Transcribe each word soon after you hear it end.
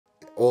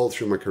all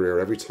through my career,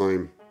 every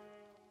time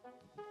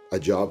a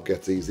job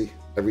gets easy,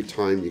 every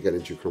time you get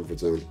into your comfort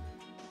zone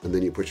and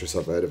then you put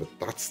yourself out of it,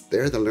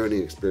 they're the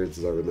learning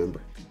experiences I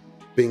remember.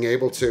 Being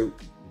able to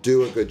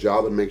do a good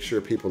job and make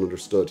sure people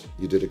understood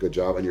you did a good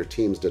job and your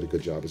teams did a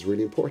good job is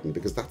really important,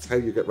 because that's how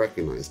you get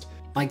recognized.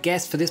 My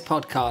guest for this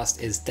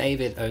podcast is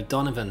David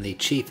O'Donovan, the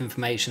Chief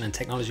Information and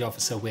Technology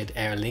Officer with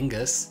Aer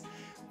Lingus.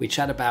 We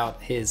chat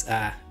about his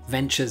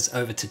ventures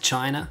over to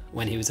China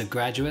when he was a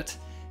graduate,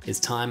 his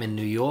time in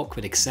New York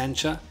with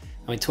Accenture,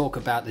 and we talk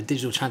about the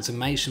digital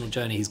transformational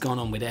journey he's gone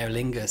on with Aer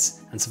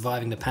Lingus and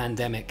surviving the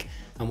pandemic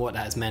and what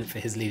that has meant for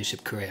his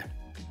leadership career.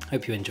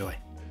 Hope you enjoy.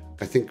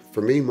 I think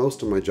for me,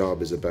 most of my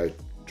job is about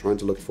trying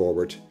to look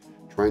forward,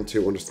 trying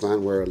to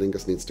understand where Aer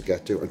Lingus needs to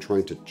get to, and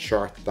trying to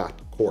chart that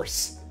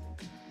course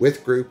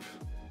with group,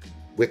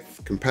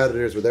 with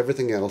competitors, with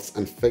everything else,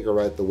 and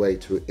figure out the way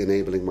to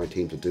enabling my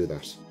team to do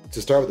that.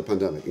 To start with the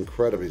pandemic,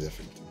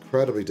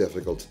 incredibly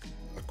difficult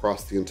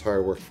across the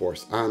entire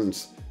workforce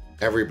and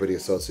everybody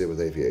associated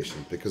with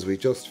aviation, because we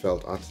just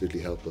felt absolutely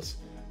helpless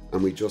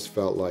and we just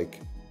felt like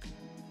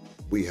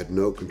we had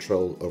no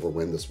control over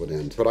when this would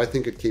end. But I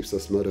think it keeps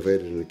us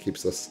motivated, and it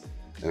keeps us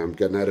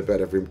getting out of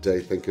bed every day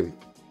thinking,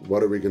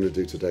 what are we going to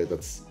do today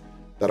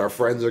that our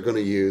friends are going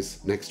to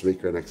use next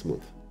week or next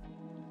month?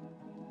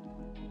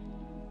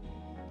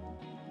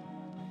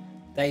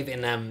 Dave,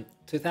 in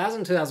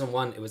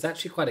 2001, it was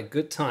actually quite a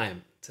good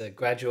time to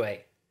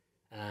graduate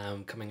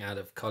coming out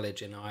of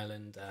college in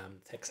Ireland.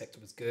 Tech sector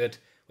was good,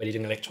 whether you're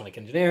doing electronic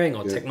engineering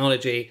or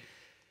technology.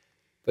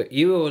 But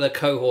you were the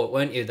cohort,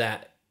 weren't you,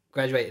 that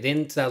graduated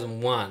in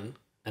 2001,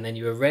 and then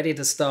you were ready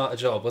to start a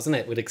job, wasn't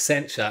it, with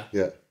Accenture?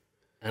 Yeah.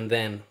 And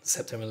then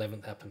September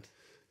 11th happened.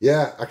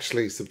 Yeah,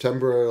 actually,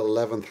 September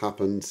 11th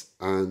happened,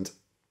 and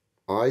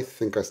I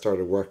think I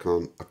started work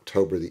on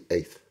October the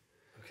 8th.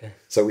 Okay.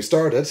 So we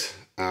started,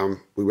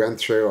 we went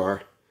through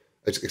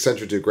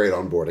Accenture did great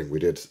onboarding. We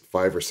did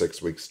 5 or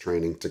 6 weeks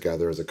training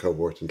together as a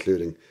cohort,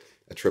 including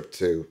a trip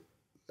to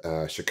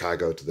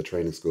Chicago to the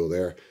training school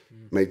there.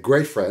 Made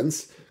great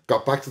friends,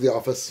 got back to the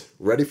office,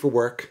 ready for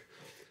work,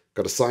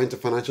 got assigned to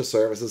financial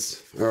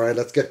services. All right,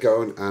 let's get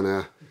going.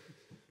 And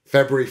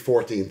February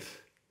 14th,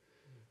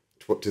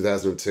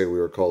 2002, we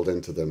were called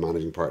into the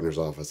managing partner's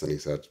office, and he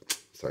said,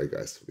 sorry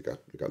guys, we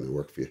got no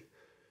work for you,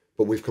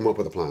 but we've come up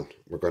with a plan.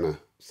 We're going to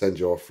send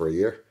you off for a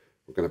year.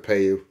 We're going to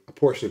pay you a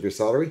portion of your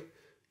salary.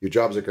 Your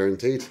jobs are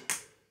guaranteed.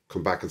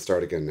 Come back and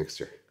start again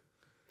next year.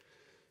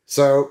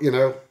 So,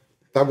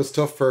 that was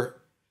tough for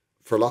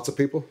lots of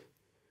people.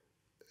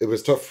 It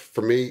was tough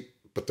for me,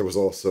 but there was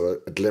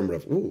also a glimmer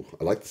of, ooh,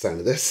 I like the sound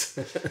of this.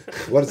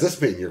 What does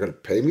this mean? You're going to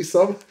pay me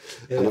some?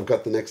 Yeah. And I've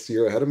got the next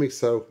year ahead of me.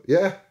 So,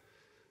 yeah,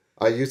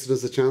 I used it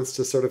as a chance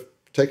to sort of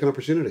take an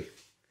opportunity.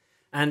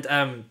 And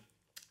I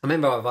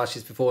remember I've asked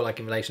you this before, like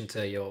in relation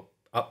to your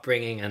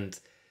upbringing, and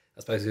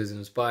I suppose who's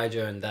inspired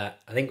you, and that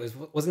I think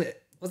what's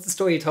the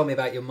story you told me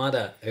about your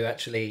mother who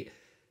actually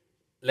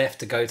left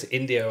to go to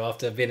India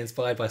after being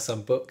inspired by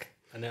some book?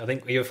 And I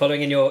think you were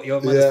following in your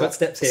mother's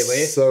footsteps here, were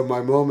you? So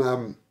my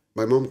mum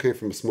came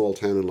from a small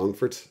town in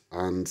Longford,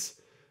 and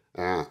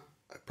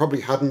probably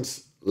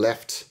hadn't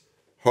left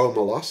home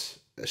a lot.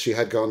 She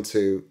had gone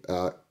to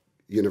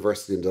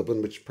university in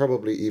Dublin, which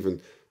probably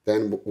even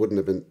then wouldn't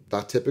have been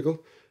that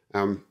typical.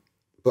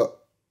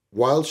 But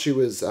while she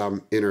was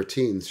in her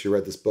teens, she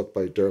read this book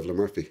by Dervla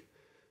Murphy,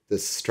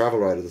 this travel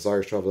writer, this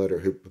Irish travel writer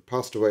who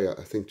passed away,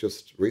 I think,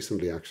 just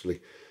recently,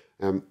 actually.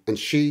 And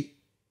she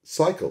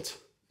cycled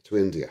to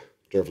India,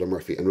 Dervla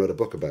Murphy, and wrote a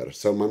book about it.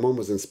 So my mum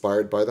was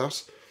inspired by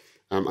that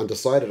and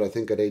decided, I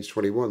think, at age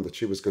 21 that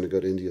she was going to go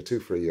to India too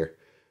for a year.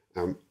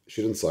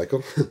 She didn't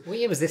cycle. What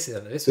year was this?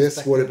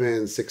 This would have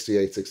been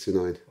 68,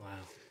 69. Wow.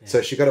 Yeah.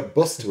 So she got a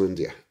bus to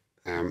India.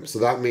 So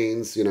that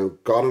means,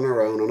 got on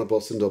her own on a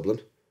bus in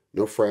Dublin,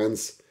 no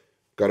friends,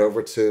 got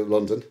over to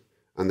London,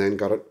 and then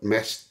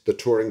met the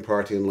touring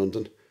party in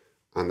London,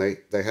 and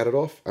they headed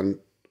off. And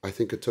I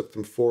think it took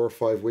them 4 or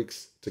 5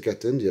 weeks to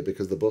get to India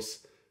because the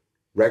bus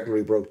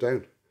regularly broke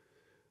down,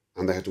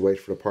 and they had to wait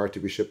for the party to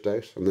be shipped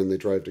out, and then they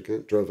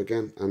drove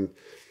again. And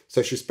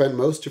so she spent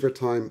most of her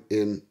time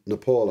in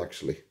Nepal,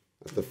 actually,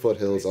 at the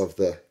foothills of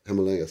the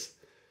Himalayas.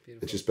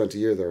 Beautiful. And she spent a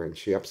year there, and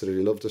she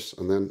absolutely loved it.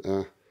 And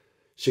then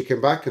she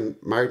came back and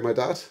married my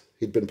dad.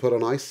 He'd been put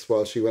on ice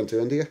while she went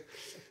to India.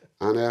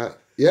 And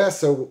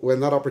so when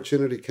that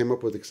opportunity came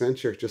up with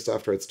Accenture just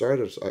after I'd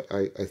started,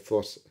 I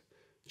thought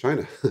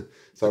China.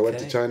 So I went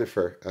to China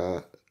for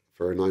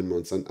 9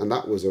 months, and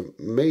that was a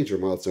major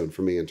milestone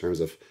for me in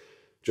terms of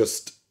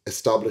just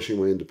establishing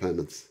my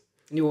independence.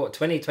 You were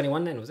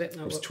 21 then, was it?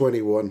 No, I was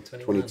 21,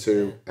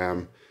 22.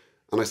 Yeah.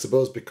 And I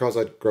suppose because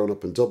I'd grown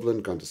up in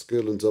Dublin, gone to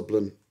school in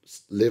Dublin,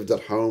 lived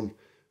at home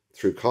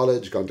through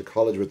college, gone to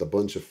college with a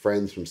bunch of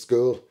friends from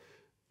school,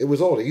 it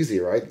was all easy,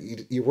 right?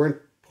 You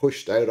weren't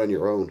pushed out on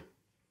your own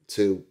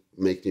to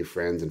make new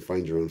friends and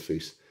find your own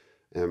feet.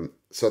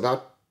 So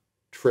that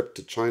trip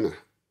to China,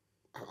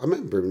 I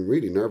remember being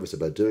really nervous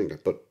about doing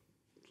it, but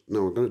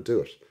no, I'm going to do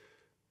it.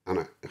 And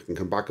I can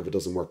come back if it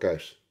doesn't work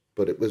out.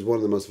 but it was one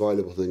of the most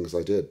valuable things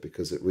I did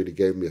because it really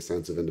gave me a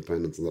sense of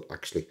independence and that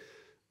actually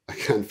I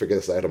can figure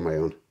this out on my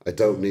own. I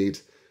don't need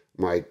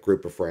my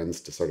group of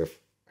friends to sort of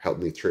help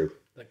me through.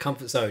 The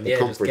comfort zone,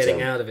 just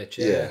getting out of it.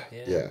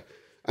 Yeah.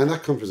 And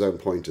that comfort zone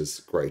point is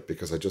great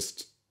because I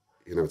just,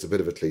 it's a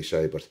bit of a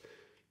cliche, but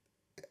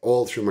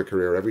all through my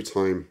career, every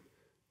time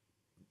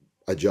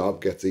a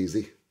job gets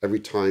easy, every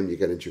time you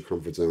get into your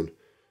comfort zone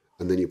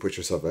and then you put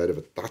yourself out of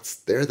it,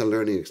 they're the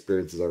learning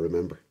experiences I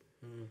remember.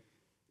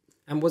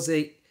 And was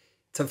it,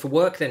 so for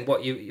work then,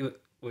 what you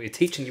were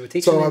teaching? You were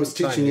teaching So I was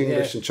teaching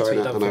English in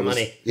China, and I was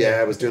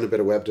I was doing a bit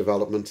of web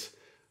development.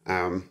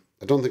 I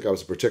don't think I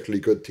was a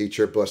particularly good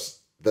teacher,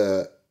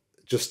 but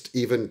just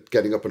even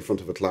getting up in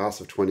front of a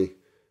class of 20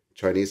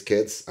 Chinese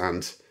kids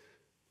and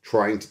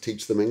trying to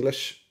teach them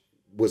English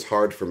was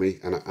hard for me,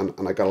 and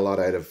I got a lot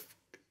out of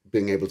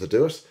being able to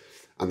do it.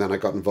 And then I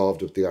got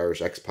involved with the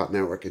Irish Expat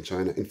Network in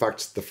China. In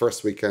fact, the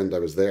first weekend I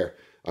was there,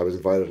 I was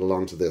invited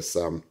along to this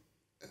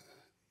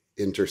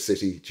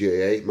intercity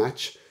GAA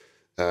match.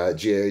 A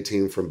GAA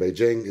team from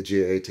Beijing, a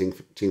GAA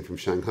team from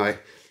Shanghai,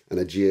 and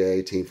a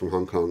GAA team from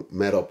Hong Kong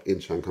met up in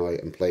Shanghai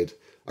and played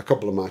a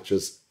couple of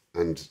matches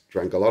and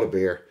drank a lot of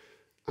beer.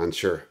 And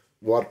sure,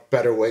 what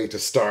better way to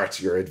start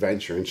your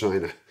adventure in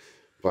China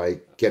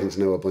by getting to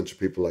know a bunch of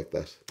people like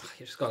that?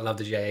 You just gotta love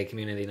the GAA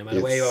community. No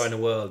matter where you are in the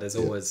world, there's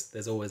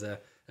always a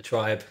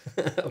tribe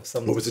of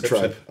some What was a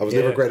tribe? I was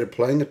never great at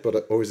playing it, but I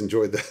always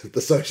enjoyed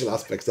the social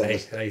aspects of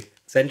it.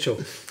 Essential.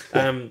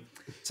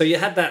 So you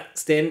had that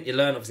stint, you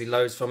learned obviously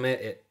loads from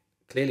it.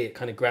 It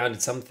kind of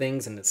grounded some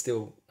things, and it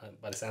still,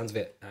 by the sounds of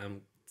it,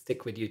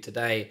 stick with you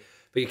today.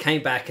 But you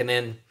came back, and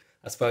then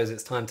I suppose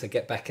it's time to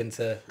get back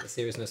into the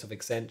seriousness of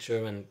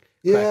Accenture and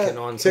cracking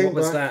on. So what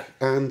was that?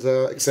 And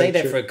you stayed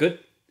there for a good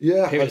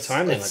period of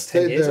time, then, like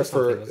 10 years or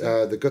something. Stayed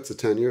there for the guts of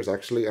 10 years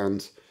actually,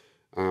 and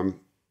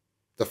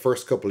the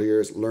first couple of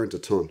years learned a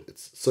ton.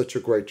 It's such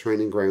a great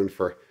training ground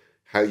for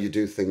how you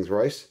do things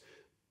right,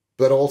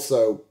 but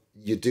also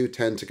you do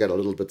tend to get a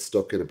little bit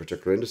stuck in a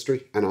particular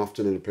industry and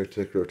often in a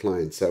particular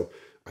client. So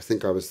I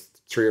think I was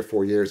 3 or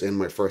 4 years in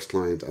my first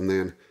client, and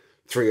then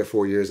 3 or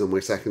 4 years on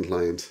my second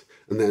client,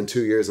 and then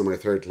 2 years on my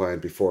third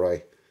client before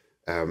I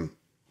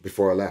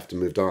left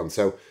and moved on.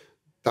 So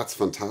that's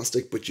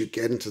fantastic, but you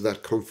get into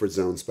that comfort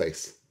zone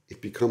space. It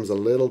becomes a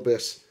little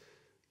bit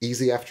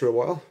easy after a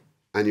while,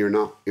 and you're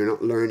not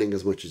learning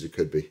as much as you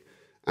could be.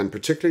 And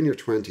particularly in your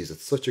 20s,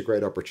 it's such a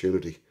great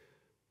opportunity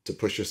to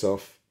push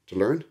yourself to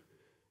learn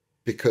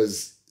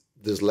because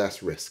there's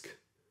less risk.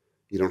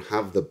 You don't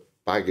have the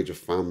baggage of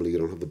family, you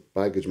don't have the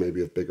baggage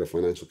maybe of bigger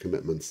financial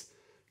commitments.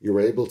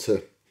 You're able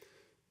to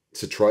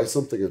try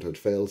something, and if it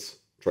fails,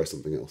 try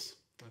something else.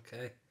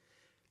 Okay.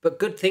 But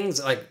good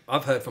things, like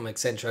I've heard from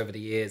Accenture over the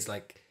years,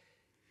 like,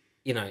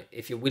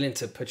 if you're willing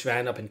to put your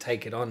hand up and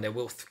take it on, they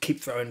will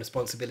keep throwing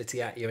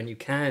responsibility at you, and you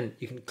can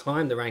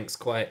climb the ranks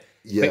quite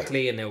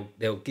quickly, and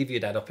they'll give you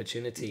that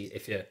opportunity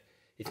if you're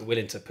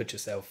willing to put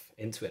yourself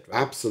into it.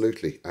 Right?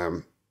 Absolutely.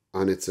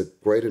 And it's a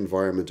great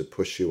environment to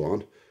push you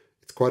on.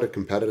 It's quite a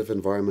competitive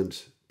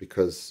environment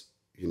because,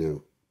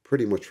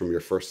 pretty much from your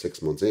first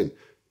 6 months in,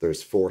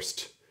 there's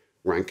forced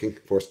ranking,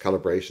 forced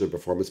calibration and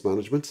performance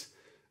management,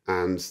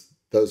 and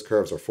those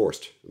curves are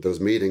forced. Those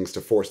meetings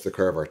to force the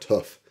curve are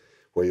tough,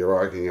 where you're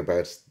arguing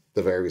about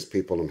the various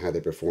people and how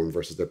they perform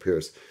versus their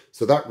peers.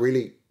 So that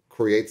really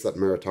creates that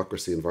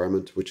meritocracy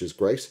environment, which is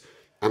great.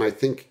 And I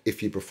think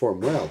if you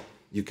perform well,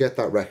 you get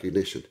that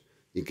recognition.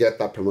 You get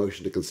that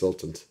promotion to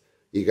consultant.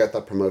 You get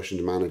that promotion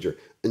to manager.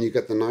 And you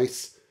get the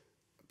nice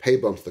pay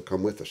bumps that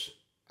come with it.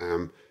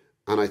 And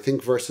I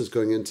think versus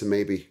going into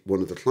maybe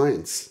one of the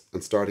clients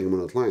and starting in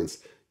one of the clients,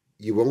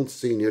 you won't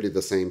see nearly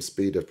the same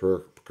speed of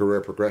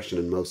career progression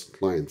in most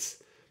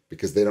clients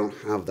because they don't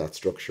have that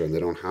structure and they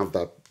don't have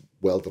that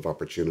wealth of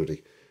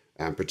opportunity,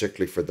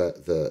 particularly for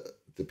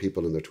the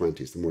people in their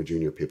 20s, the more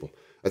junior people.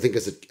 I think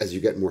as you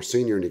get more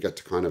senior and you get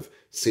to kind of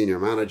senior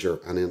manager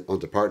and then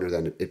onto partner,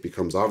 then it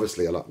becomes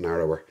obviously a lot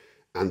narrower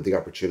and the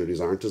opportunities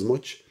aren't as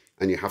much,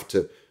 and you have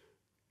to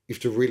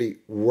really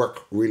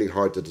work really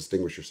hard to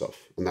distinguish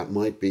yourself. And that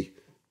might be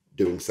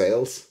doing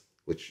sales,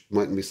 which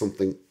mightn't be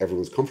something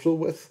everyone's comfortable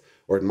with,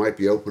 or it might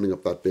be opening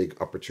up that big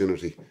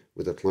opportunity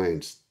with a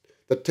client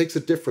that takes a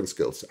different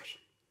skill set.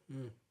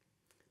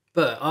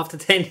 But after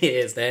 10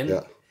 years then,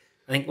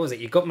 I think, what was it,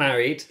 you got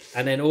married,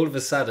 and then all of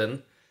a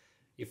sudden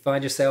you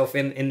find yourself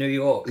in New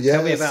York.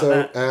 Tell me about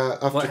that.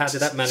 After how did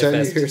that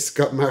manifest? 10 years,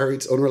 got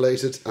married,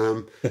 unrelated,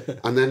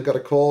 and then got a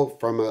call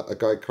from a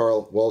guy,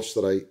 Carl Walsh,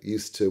 that I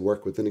used to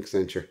work with in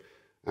Accenture.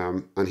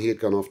 And he had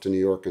gone off to New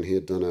York and he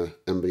had done an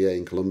MBA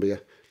in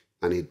Columbia,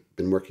 and he'd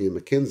been working in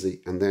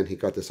McKinsey, and then he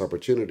got this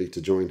opportunity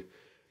to join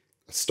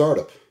a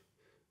startup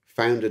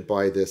founded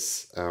by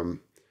this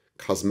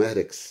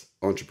cosmetics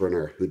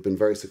entrepreneur who'd been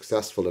very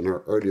successful in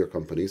her earlier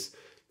companies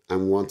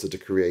and wanted to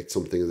create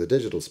something in the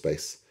digital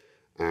space.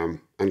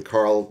 And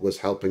Carl was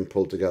helping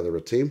pull together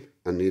a team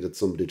and needed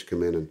somebody to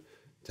come in and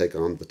take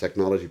on the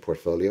technology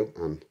portfolio,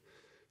 and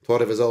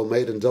thought of his old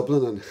mate in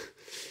Dublin and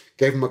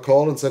gave him a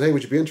call and said, hey,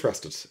 would you be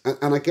interested?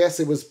 And I guess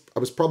I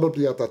was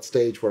probably at that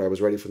stage where I was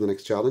ready for the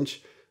next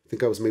challenge. I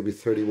think I was maybe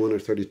 31 or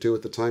 32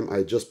 at the time. I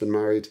had just been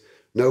married,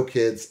 no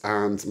kids,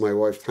 and my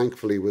wife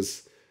thankfully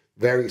was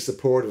very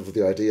supportive of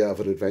the idea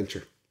of an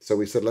adventure. So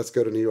we said, let's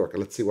go to New York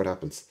and let's see what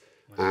happens.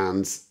 Wow.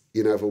 And,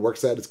 you know, if it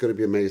works out, it's going to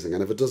be amazing.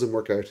 And if it doesn't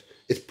work out,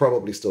 it's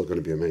probably still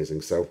going to be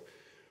amazing. So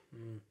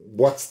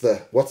what's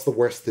the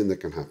worst thing that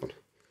can happen?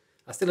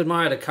 I still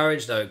admire the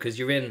courage though, because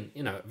you're in,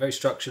 you know, a very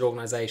structured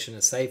organization,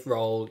 a safe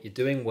role, you're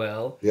doing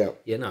well. Yeah.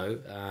 You know,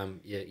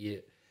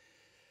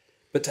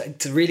 but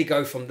to really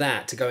go from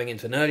that to going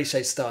into an early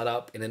stage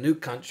startup in a new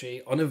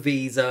country on a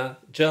visa,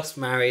 just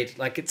married,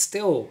 like it's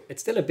still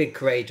a big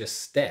courageous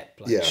step.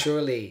 Like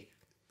surely,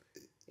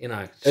 you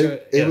know,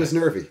 it was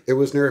nervy. It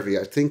was nervy.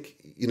 I think,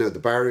 you know, the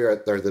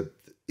barrier or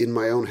in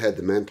my own head,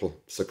 the mental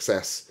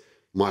success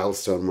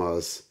milestone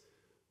was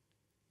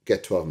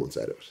get 12 months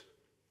out of it.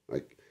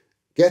 Like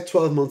get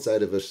 12 months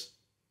out of it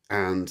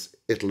and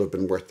it'll have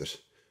been worth it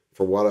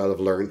for what I'll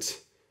have learned,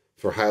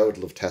 for how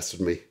it'll have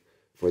tested me,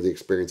 for the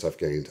experience I've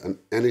gained. And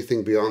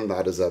anything beyond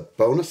that is a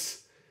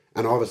bonus.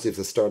 And obviously if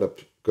the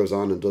startup goes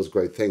on and does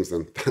great things,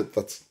 then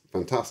that's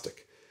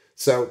fantastic.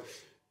 So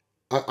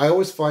I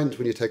always find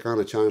when you take on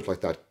a challenge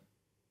like that,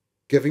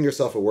 giving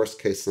yourself a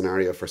worst case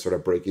scenario for sort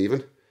of break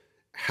even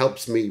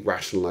helps me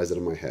rationalize it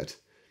in my head.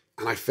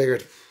 And I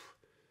figured,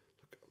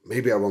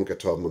 maybe I won't get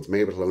 12 months,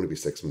 maybe it'll only be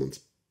 6 months,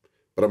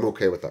 but I'm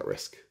okay with that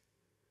risk.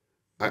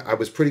 I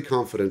was pretty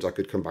confident I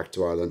could come back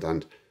to Ireland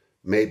and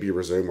maybe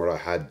resume where I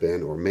had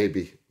been, or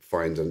maybe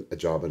find a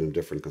job in a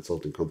different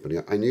consulting company.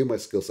 I knew my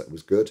skill set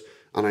was good,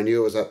 and I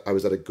knew I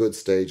was at a good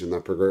stage in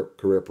that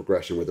career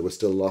progression where there was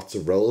still lots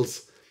of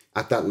roles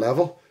at that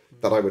level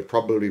that I would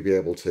probably be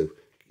able to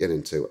get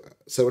into.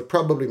 So it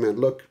probably meant,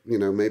 look, you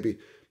know, maybe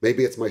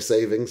it's my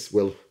savings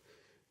will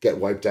get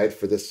wiped out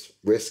for this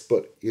risk.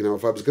 But, you know,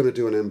 if I was going to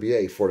do an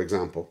MBA, for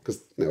example,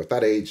 because, you know, at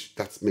that age,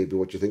 that's maybe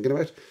what you're thinking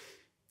about,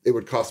 it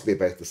would cost me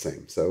about the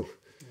same. So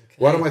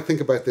why don't I think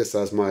about this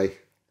as my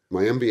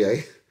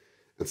MBA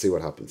and see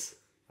what happens?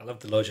 I love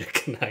the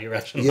logic and how you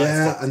rationalize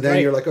that. And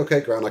then you're like,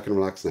 okay, Grant, I can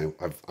relax now.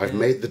 I've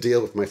made the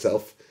deal with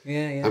myself.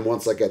 And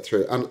once I get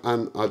through, and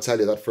I'll tell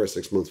you that first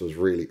 6 months was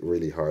really,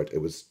 really hard. It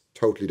was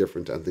totally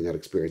different to anything I'd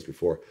experienced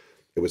before.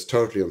 It was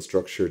totally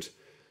unstructured.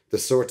 The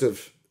sort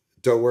of,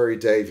 don't worry,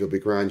 Dave, you'll be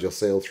grand, you'll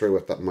sail through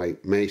it, that my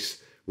mate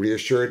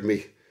reassured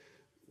me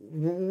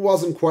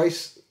wasn't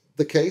quite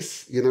the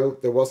case. You know,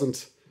 there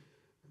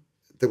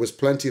was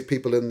plenty of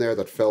people in there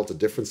that felt a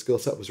different skill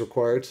set was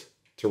required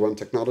to run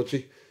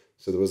technology.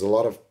 So there was a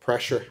lot of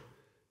pressure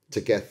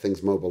to get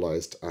things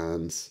mobilized.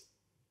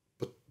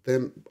 But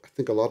then I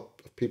think a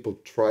lot of people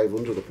thrive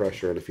under the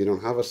pressure. And if you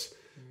don't have it,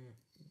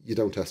 you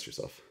don't test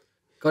yourself.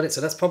 Got it.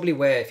 So that's probably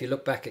where, if you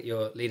look back at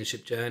your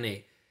leadership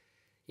journey,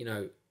 you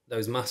know,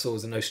 those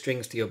muscles and those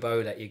strings to your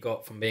bow that you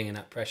got from being in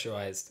that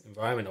pressurized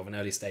environment of an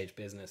early stage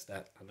business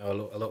that I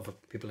know a lot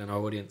of people in our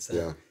audience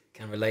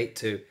can relate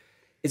to.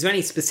 Is there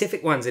any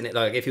specific ones in it?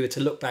 Like if you were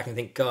to look back and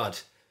think, God,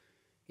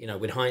 you know,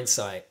 with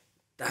hindsight,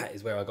 that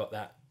is where I got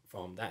that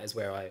from. That is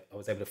where I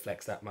was able to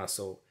flex that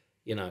muscle,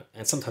 you know,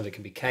 and sometimes it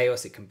can be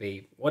chaos. It can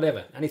be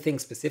whatever, anything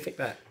specific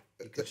that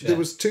you could share. There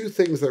was two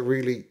things that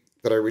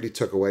I really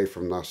took away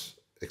from that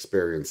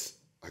experience,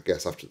 I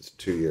guess, after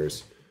 2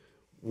 years.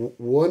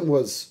 One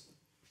was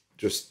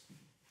just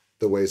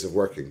the ways of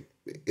working.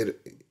 In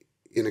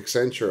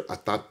Accenture,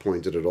 at that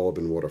point, it had all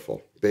been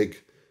waterfall.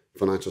 Big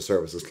financial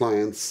services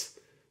clients.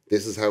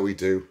 This is how we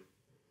do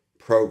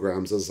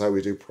programs. This is how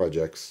we do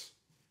projects.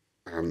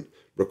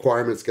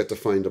 Requirements get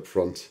defined up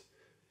front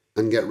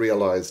and get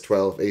realized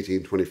 12,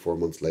 18, 24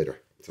 months later.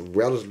 It's a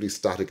relatively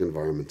static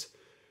environment.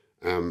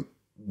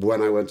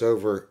 When I went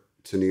over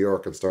to New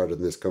York and started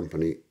in this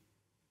company,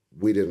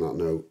 we did not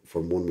know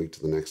from 1 week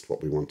to the next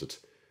what we wanted.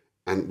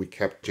 And we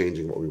kept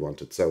changing what we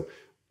wanted. So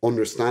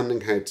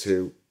understanding how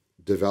to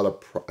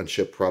develop and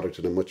ship product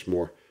in a much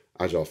more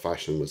agile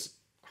fashion was,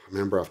 I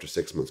remember after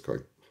 6 months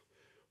going,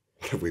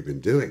 what have we been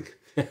doing?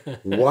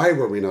 Why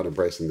were we not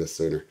embracing this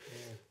sooner?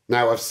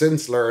 Now, I've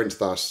since learned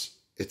that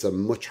it's a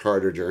much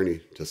harder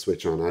journey to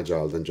switch on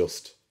agile than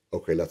just,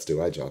 okay, let's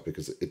do agile,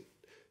 because it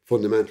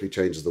fundamentally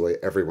changes the way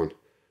everyone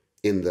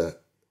in the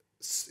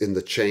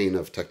chain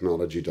of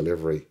technology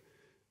delivery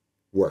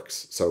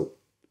works. So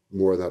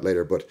more of that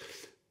later. But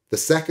the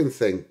second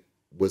thing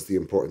was the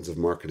importance of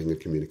marketing and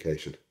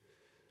communication.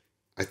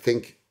 I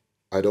think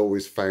I'd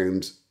always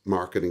found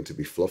marketing to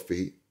be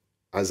fluffy.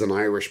 As an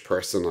Irish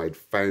person, I'd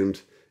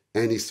found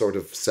any sort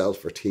of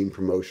self or team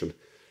promotion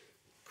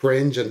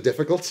cringe and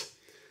difficult.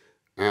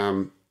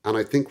 And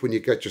I think when you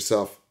get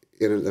yourself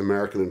in an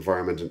American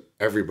environment and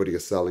everybody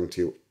is selling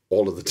to you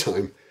all of the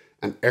time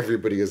and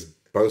everybody is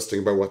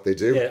boasting about what they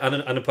do. Yeah,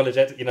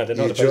 unapologetic, you know, they're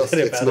not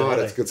apologetic about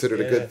it. It's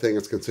considered a good thing.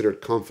 It's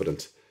considered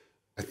confident.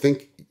 I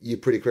think you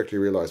pretty quickly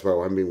realize,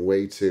 wow, I'm being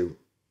way too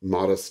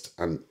modest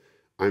and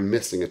I'm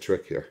missing a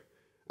trick here.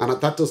 And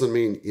that doesn't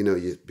mean, you know,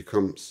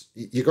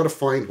 you got to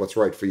find what's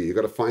right for you. You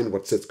got to find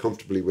what sits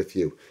comfortably with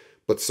you.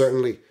 But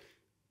certainly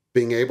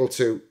being able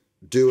to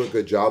do a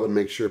good job and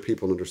make sure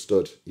people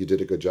understood you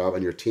did a good job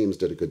and your teams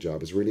did a good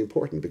job is really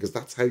important, because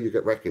that's how you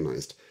get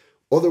recognized.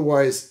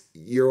 Otherwise,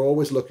 you're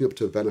always looking up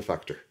to a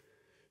benefactor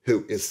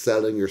who is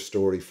selling your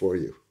story for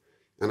you.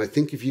 And I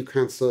think if you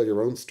can't sell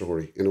your own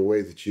story in a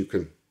way that you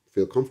can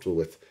feel comfortable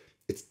with,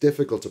 it's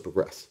difficult to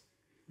progress.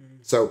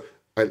 So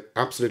I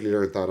absolutely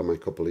learned that in my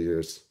couple of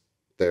years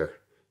there,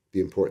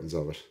 the importance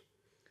of it.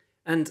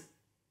 And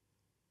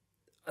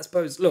I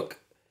suppose, look,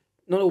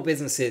 not all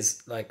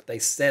businesses, like, they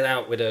set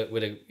out with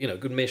a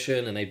good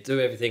mission and they do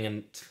everything,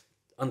 and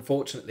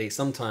unfortunately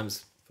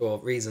sometimes for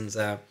reasons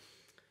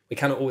we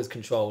cannot always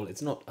control,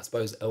 it's not, I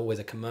suppose, always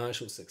a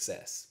commercial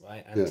success,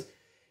 right? And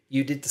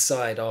you did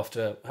decide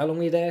after, how long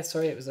were you there?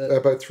 Sorry, it was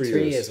about 3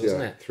 years. 3 years,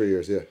 wasn't it? 3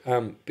 years, yeah.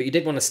 But you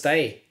did want to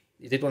stay.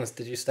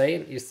 Did you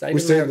stay? You stayed. We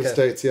stayed America? in the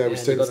States, yeah. We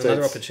stayed in the States. States. Got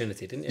another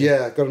opportunity, didn't you?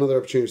 Yeah, got another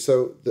opportunity.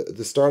 So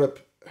the startup,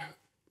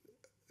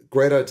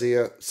 great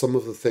idea. Some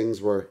of the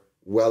things were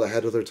well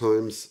ahead of their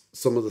times.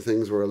 Some of the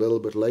things were a little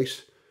bit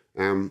late.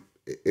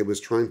 It was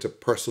trying to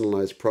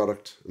personalize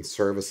product and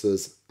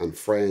services and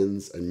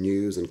friends and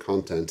news and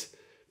content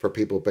for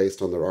people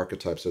based on their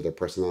archetypes or their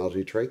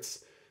personality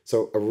traits.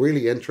 So a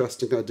really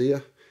interesting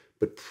idea,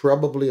 but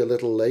probably a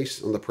little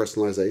late on the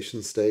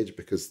personalization stage,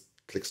 because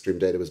clickstream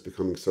data was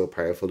becoming so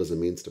powerful as a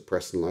means to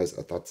personalize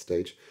at that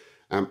stage.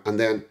 And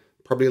then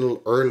probably a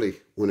little early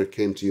when it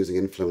came to using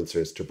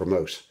influencers to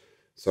promote.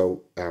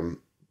 So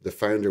the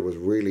founder was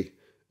really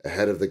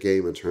ahead of the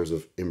game in terms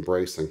of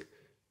embracing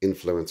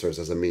influencers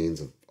as a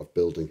means of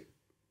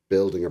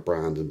building a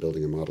brand and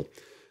building a model.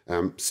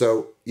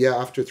 So yeah,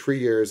 after 3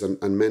 years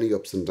and many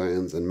ups and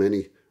downs and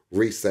many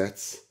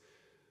resets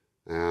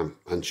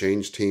and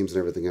change teams and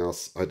everything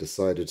else, I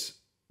decided,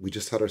 we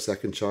just had our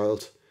second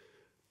child,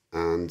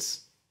 and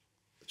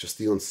just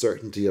the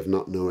uncertainty of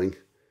not knowing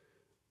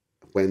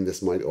when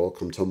this might all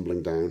come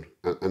tumbling down.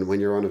 And when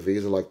you're on a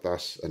visa like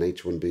that, an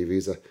H-1B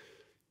visa,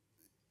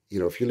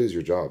 if you lose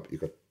your job, you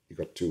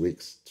got 2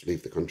 weeks to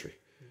leave the country.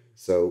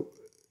 So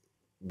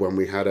when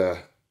we had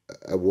a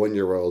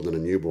 1-year-old and a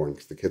newborn,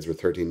 because the kids were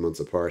 13 months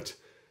apart,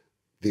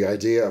 the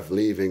idea of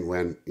leaving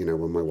when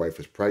my wife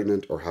was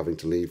pregnant, or having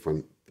to leave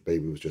when the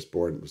baby was just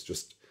born, was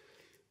just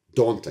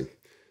daunting.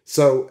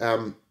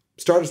 So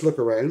started to look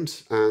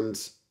around,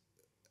 and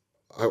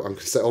I'm going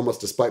to say, almost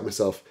despite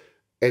myself,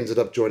 ended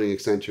up joining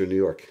Accenture in New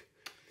York.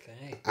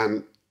 Okay.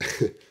 And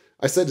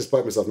I say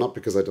despite myself, not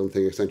because I don't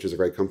think Accenture is a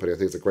great company. I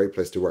think it's a great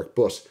place to work,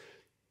 but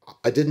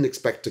I didn't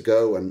expect to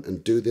go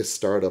and do this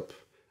startup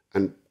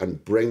and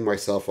bring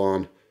myself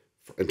on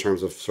in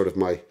terms of sort of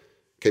my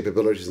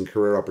capabilities and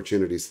career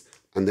opportunities,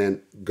 and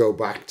then go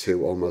back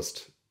to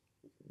almost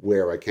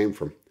where I came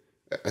from.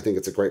 I think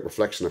it's a great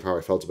reflection of how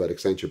I felt about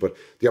Accenture, but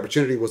the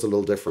opportunity was a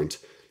little different.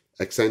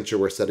 Accenture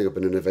were setting up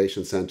an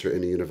innovation center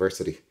in a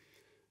university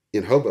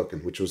in Hoboken,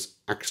 which was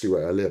actually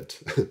where I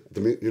lived.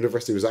 The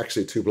university was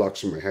actually 2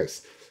 blocks from my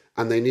house,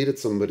 and they needed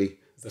somebody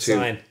to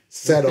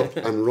set up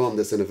and run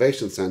this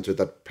innovation center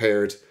that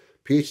paired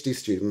PhD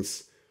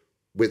students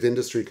with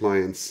industry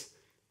clients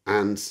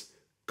and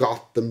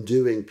got them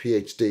doing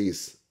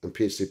PhDs and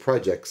PhD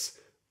projects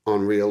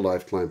on real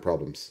life client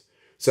problems.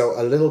 So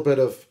a little bit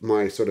of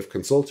my sort of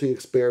consulting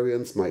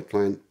experience, my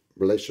client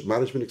relationship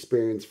management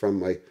experience from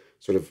my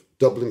sort of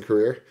Dublin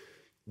career,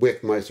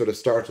 with my sort of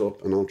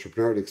startup and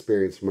entrepreneurial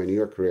experience from my New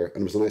York career,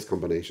 and it was a nice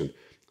combination.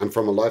 And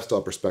from a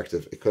lifestyle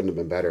perspective, it couldn't have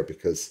been better,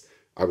 because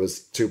I was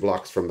 2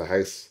 blocks from the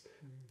house.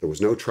 There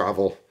was no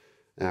travel.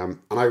 And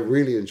I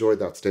really enjoyed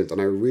that stint, and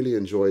I really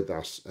enjoyed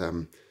that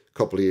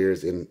couple of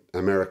years in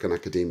American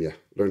academia.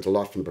 Learned a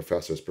lot from the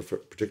professors,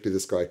 particularly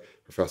this guy,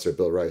 Professor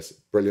Bill Rice,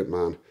 brilliant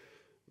man.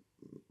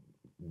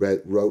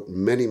 Wrote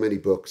many, many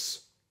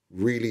books,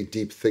 really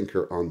deep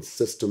thinker on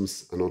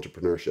systems and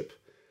entrepreneurship.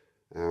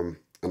 And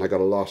I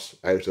got a lot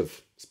out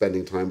of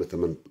spending time with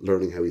him and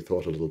learning how he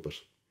thought a little bit.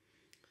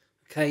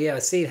 Okay, yeah, I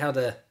see how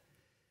if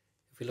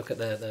we look at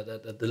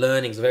the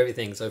learnings of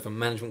everything, so from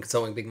management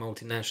consulting, big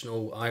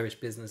multinational, Irish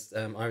business,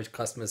 Irish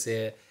customers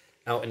here,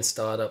 out in a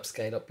startup,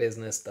 scale-up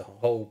business, the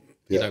whole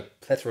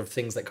plethora of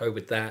things that go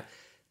with that.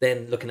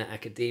 Then looking at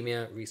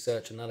academia,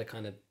 research, another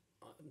kind of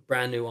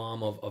brand new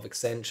arm of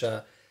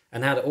Accenture,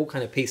 and how to all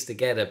kind of piece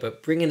together,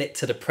 but bringing it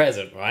to the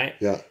present, right?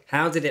 Yeah.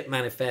 How did it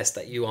manifest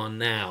that you are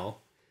now,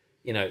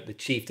 the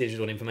Chief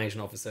Digital and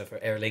Information Officer for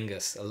Aer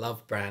Lingus, a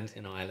loved brand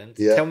in Ireland?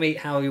 Yeah. Tell me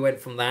how you went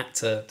from that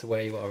to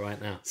where you are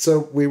right now.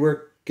 So we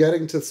were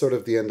getting to sort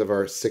of the end of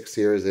our 6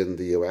 years in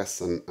the US,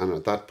 and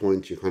at that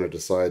point you kind of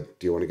decide,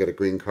 do you want to get a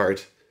green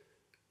card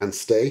and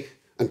stay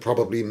and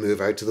probably move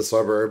out to the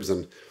suburbs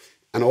and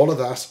all of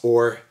that,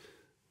 or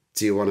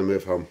do you want to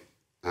move home?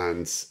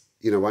 And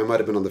I might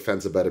have been on the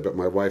fence about it, but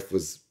my wife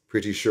was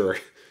pretty sure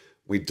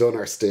we'd done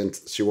our stint.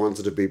 She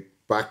wanted to be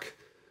back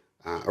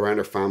around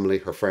her family,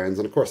 her friends,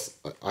 and of course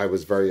I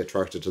was very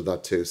attracted to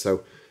that too.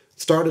 So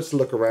started to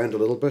look around a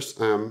little bit,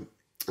 and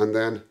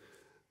then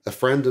a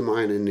friend of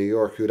mine in New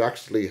York, who'd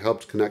actually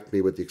helped connect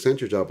me with the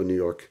Accenture job in New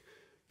York,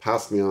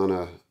 passed me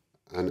on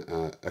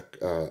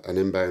an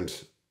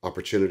inbound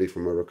opportunity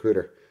from a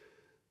recruiter,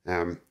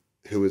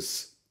 who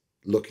was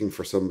looking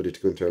for somebody to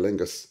go into Aer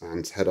Lingus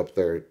and head up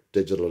their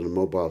digital and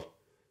mobile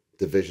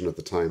division at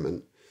the time.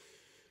 And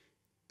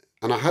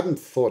I hadn't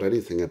thought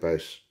anything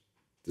about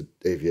the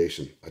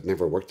aviation. I'd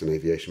never worked in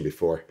aviation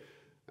before.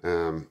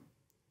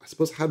 I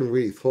suppose I hadn't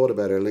really thought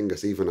about Aer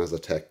Lingus even as a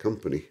tech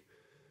company.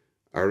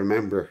 I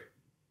remember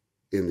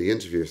in the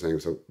interview saying,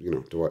 so,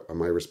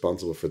 am I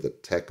responsible for the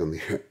tech on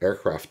the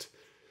aircraft?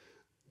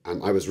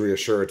 And I was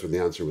reassured when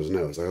the answer was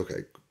no. I was like,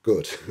 okay,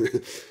 good.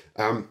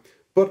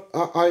 But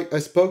I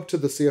spoke to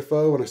the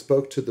CFO and I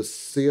spoke to the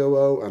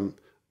COO, and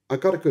I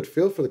got a good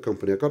feel for the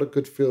company. I got a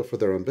good feel for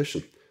their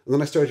ambition. And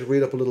then I started to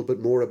read up a little bit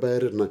more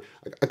about it. And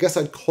I guess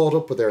I'd caught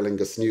up with Aer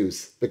Lingus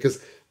news,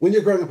 because when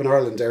you're growing up in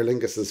Ireland, Aer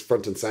Lingus is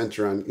front and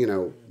centre. And,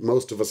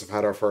 most of us have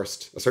had our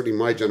first, certainly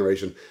my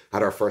generation,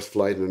 had our first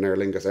flight in an Aer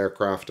Lingus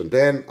aircraft. And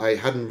then I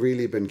hadn't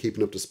really been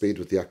keeping up to speed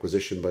with the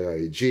acquisition by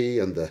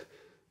IAG and the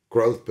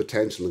growth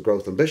potential and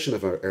growth ambition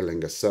of Aer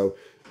Lingus. So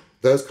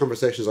those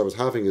conversations I was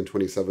having in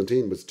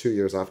 2017 was 2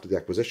 years after the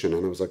acquisition.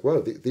 And I was like,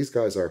 well, these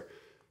guys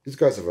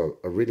have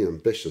a really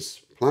ambitious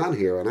plan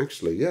here. And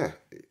actually, yeah,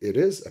 it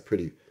is a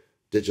pretty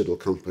digital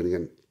company,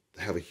 and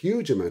they have a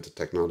huge amount of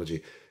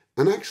technology.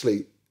 And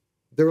actually,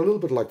 they're a little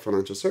bit like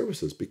financial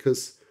services,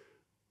 because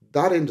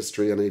that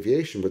industry and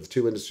aviation were the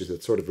two industries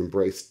that sort of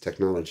embraced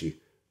technology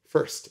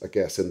first, I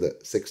guess, in the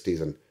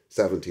 60s and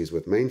 70s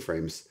with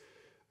mainframes.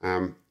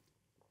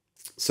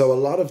 So a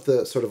lot of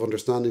the sort of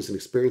understandings and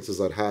experiences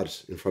I'd had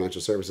in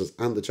financial services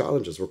and the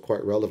challenges were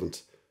quite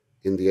relevant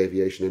in the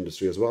aviation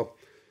industry as well.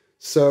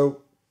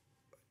 So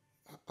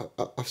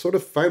I sort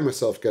of found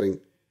myself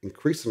getting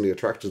increasingly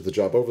attracted to the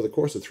job over the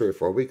course of 3 or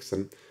 4 weeks.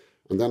 And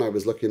then I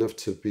was lucky enough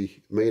to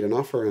be made an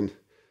offer, and I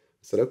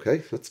said,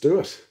 okay, let's do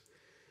it.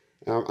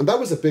 And that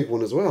was a big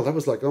one as well. That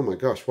was like, oh my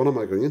gosh, what am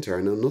I going into?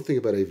 I know nothing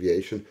about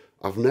aviation.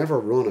 I've never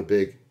run a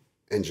big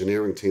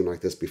engineering team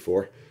like this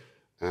before.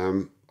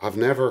 I've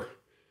never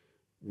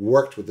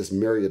worked with this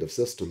myriad of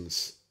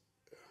systems.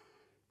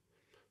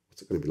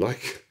 What's it going to be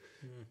like?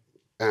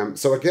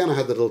 So again, I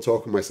had the little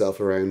talk with myself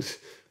around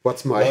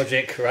what's my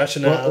logic,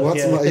 rationale.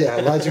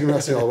 Logic and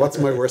rationale. What's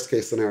my worst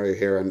case scenario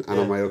here, and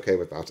am I okay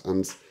with that?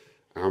 And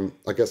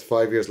I guess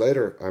 5 years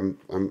later, I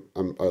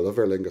love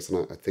Aer Lingus,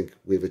 and I think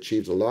we've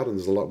achieved a lot, and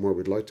there's a lot more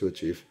we'd like to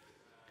achieve.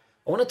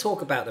 I want to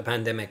talk about the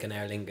pandemic and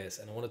Aer Lingus,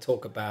 and I want to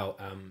talk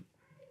about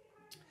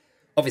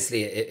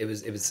obviously it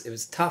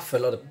was tough for a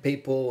lot of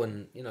people,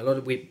 and a lot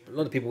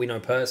of people we know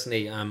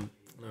personally.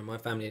 My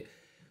family,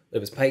 there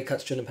was pay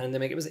cuts during the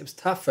pandemic. It was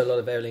tough for a lot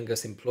of Aer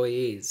Lingus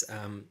employees,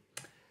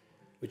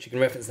 which you can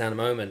reference now in a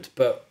moment.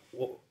 But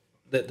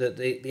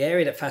the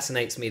area that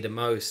fascinates me the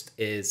most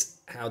is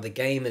how the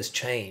game has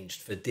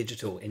changed for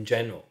digital in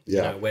general.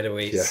 Yeah. Whether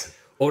it's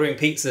ordering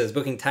pizzas,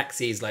 booking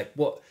taxis, like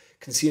what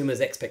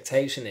consumers'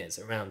 expectation is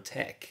around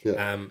tech.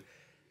 Yeah.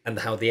 And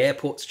how the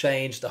airports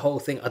changed, the whole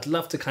thing. I'd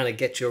love to kind of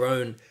get your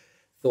own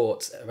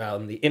thoughts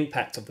around the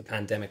impact of the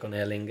pandemic on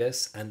Aer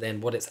Lingus, and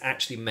then what it's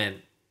actually meant.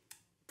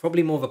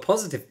 Probably more of a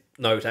positive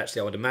note,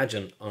 actually, I would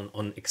imagine,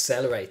 on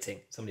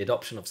accelerating some of the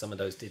adoption of some of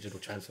those digital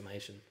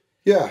transformation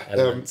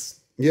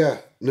elements.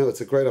 No,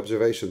 it's a great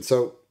observation.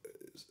 So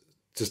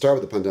to start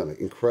with the pandemic,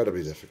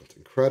 incredibly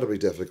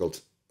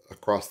difficult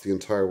across the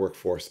entire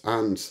workforce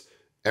and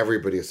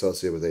everybody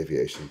associated with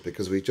aviation,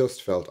 because we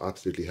just felt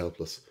absolutely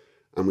helpless.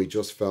 And we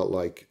just felt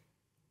like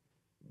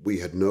we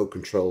had no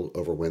control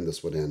over when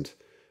this would end.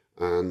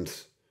 And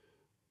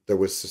there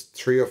was just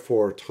 3 or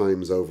 4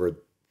 times over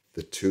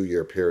the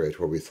 2-year period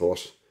where we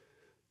thought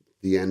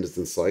the end is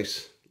in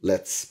sight.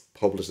 Let's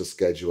publish a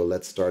schedule.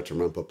 Let's start to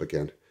ramp up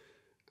again.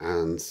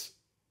 And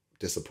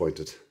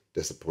disappointed.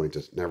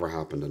 Never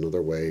happened.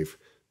 Another wave.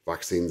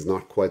 Vaccines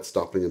not quite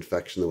stopping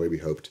infection the way we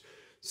hoped.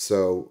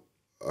 So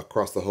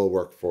across the whole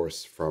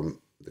workforce, from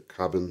the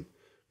cabin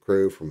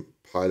crew, from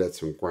pilots,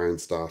 from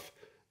ground staff,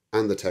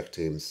 and the tech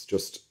teams,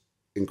 just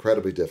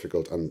incredibly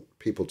difficult, and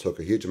people took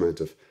a huge amount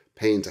of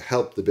pain to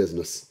help the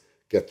business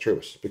get through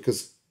it,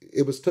 because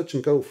it was touch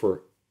and go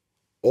for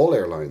all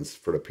airlines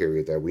for a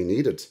period there. We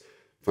needed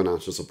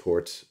financial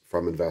support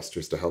from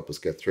investors to help us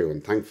get through,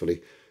 and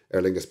thankfully,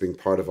 Aer Lingus being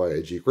part of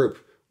IAG Group,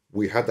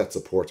 we had that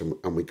support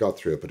and we got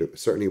through it, but it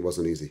certainly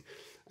wasn't easy.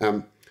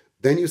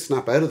 Then you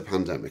snap out of the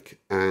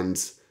pandemic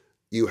and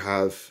you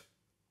have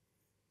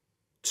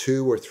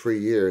 2 or 3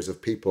 years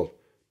of people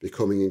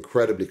becoming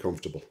incredibly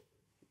comfortable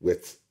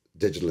with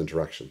digital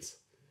interactions.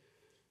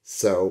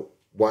 So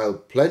while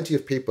plenty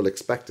of people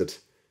expected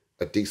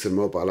a decent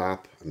mobile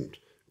app and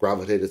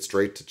gravitated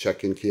straight to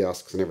check-in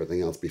kiosks and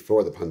everything else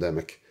before the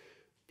pandemic,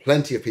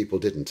 plenty of people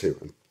didn't too.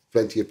 And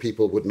plenty of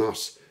people would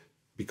not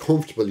be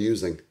comfortable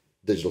using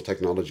digital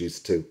technologies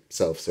to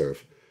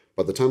self-serve.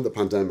 By the time the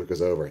pandemic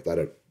was over, that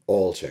had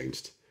all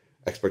changed.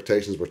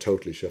 Expectations were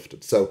totally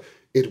shifted. So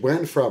it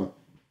went from,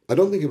 I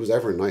don't think it was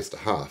ever nice to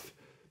have,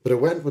 but it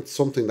went with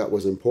something that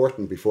was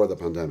important before the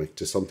pandemic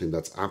to something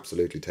that's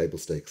absolutely table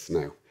stakes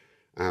now.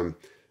 And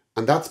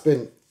that's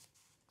been,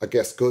 I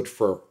guess, good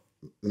for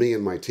me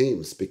and my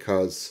teams,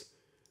 because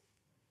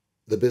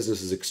the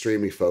business is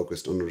extremely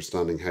focused on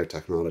understanding how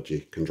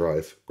technology can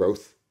drive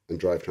growth and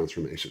drive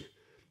transformation.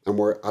 And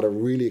we're at a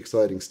really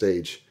exciting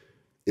stage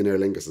in Aer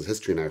Lingus'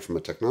 history now from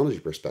a technology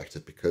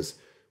perspective, because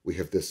we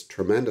have this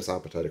tremendous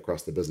appetite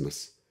across the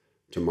business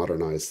to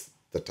modernize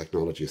the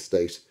technology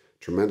estate,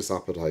 tremendous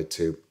appetite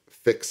to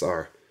fix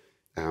our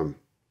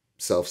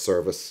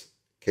self-service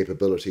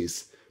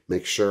capabilities,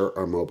 make sure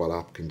our mobile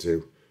app can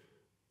do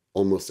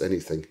almost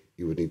anything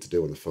you would need to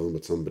do on the phone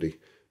with somebody,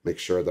 make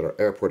sure that our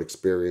airport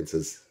experience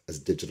is as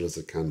digital as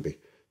it can be.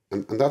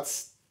 And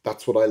that's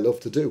what I love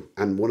to do.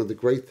 And one of the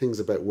great things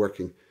about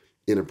working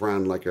in a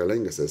brand like Aer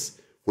Lingus is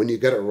when you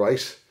get it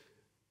right,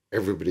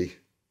 everybody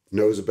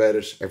knows about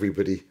it,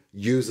 everybody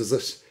uses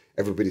it,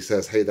 everybody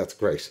says, hey, that's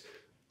great.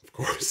 Of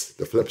course,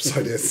 the flip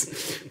side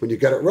is when you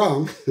get it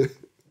wrong,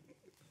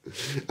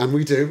 and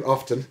we do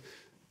often,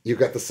 you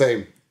get the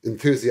same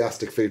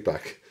enthusiastic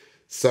feedback.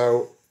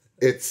 So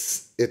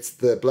it's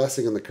the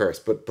blessing and the curse,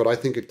 but I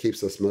think it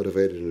keeps us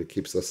motivated, and it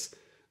keeps us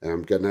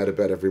getting out of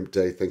bed every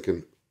day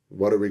thinking,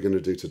 what are we going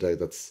to do today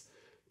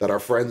that our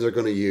friends are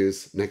going to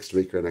use next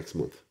week or next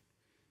month?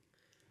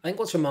 I think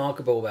what's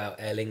remarkable about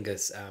Aer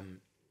Lingus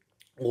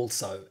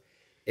also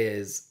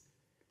is,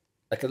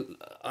 like,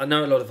 I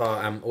know a lot of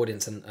our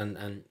audience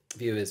and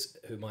viewers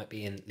who might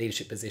be in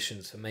leadership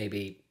positions for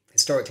maybe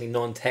historically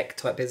non-tech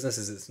type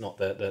businesses. It's not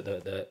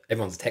the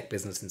everyone's a tech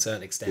business to a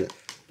certain extent.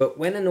 Yeah. But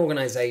when an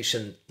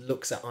organization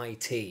looks at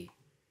IT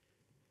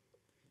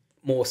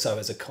more so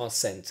as a cost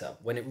center,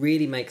 when it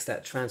really makes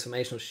that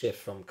transformational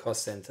shift from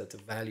cost center to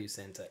value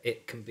center,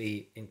 it can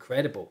be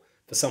incredible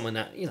for someone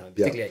that,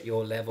 particularly at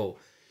your level.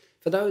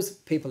 For those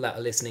people that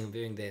are listening and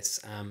viewing this,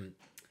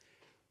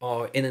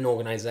 are in an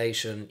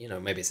organization,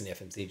 maybe it's in the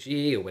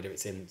FMCG or whether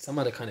it's in some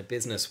other kind of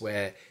business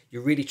where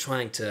you're really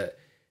trying to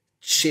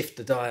shift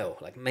the dial,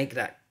 like make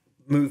that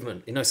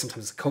movement. Sometimes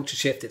it's a culture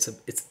shift.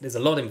 There's a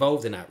lot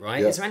involved in that,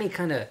 right? Yeah. Is there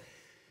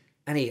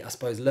any I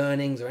suppose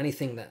learnings or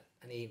anything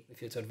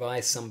if you're to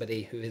advise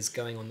somebody who is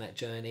going on that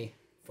journey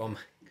from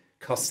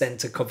cost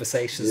center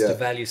conversations to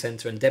value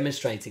center and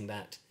demonstrating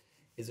that,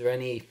 is there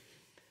anything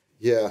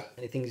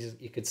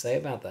you could say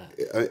about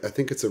that? I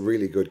think it's a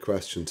really good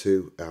question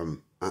too.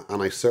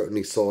 And I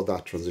certainly saw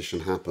that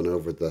transition happen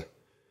over the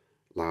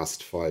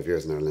last 5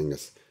 years in Aer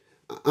Lingus.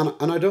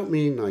 And I don't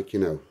mean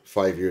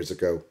 5 years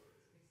ago,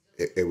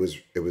 it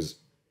was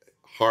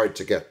hard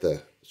to get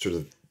the sort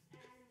of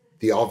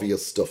the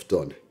obvious stuff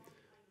done.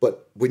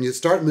 But when you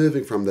start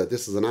moving from that,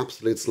 this is an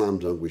absolute slam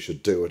dunk, we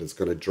should do it, it's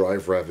going to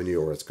drive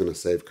revenue or it's going to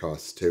save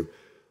costs, to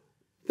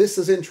this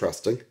is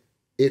interesting,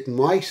 it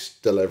might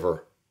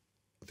deliver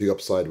the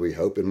upside we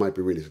hope, it might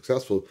be really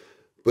successful,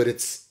 but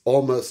it's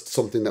almost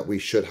something that we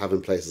should have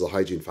in place as a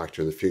hygiene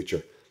factor in the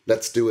future.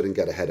 Let's do it and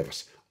get ahead of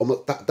it.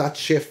 Almost that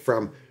shift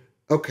from,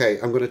 okay,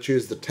 I'm going to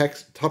choose the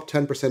top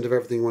 10% of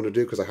everything I want to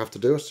do because I have to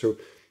do it. So,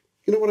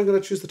 you know what, I'm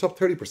going to choose the top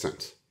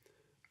 30%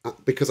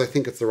 because I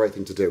think it's the right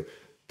thing to do.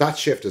 That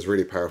shift is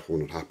really powerful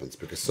when it happens,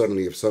 because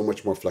suddenly you have so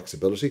much more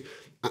flexibility,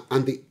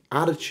 and the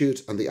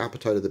attitude and the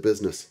appetite of the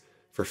business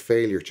for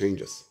failure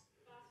changes.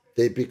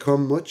 They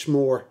become much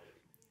more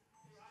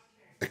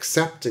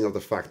accepting of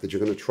the fact that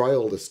you're going to try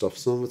all this stuff.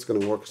 Some of it's going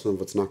to work, some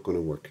of it's not going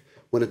to work.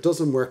 When it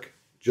doesn't work,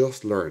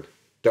 just learn.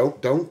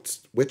 Don't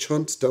witch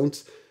hunt,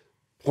 don't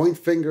point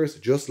fingers,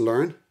 just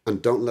learn,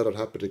 and don't let it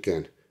happen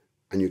again.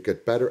 And you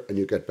get better and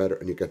you get better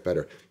and you get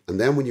better. And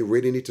then when you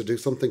really need to do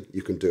something,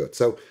 you can do it.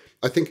 So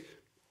I think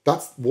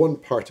that's one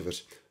part of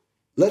it.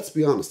 Let's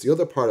be honest, the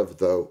other part of it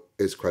though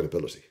is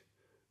credibility.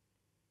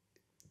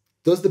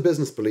 Does the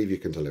business believe you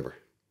can deliver?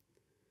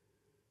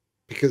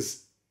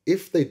 Because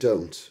if they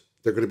don't,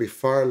 they're going to be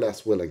far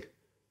less willing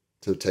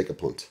to take a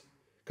punt.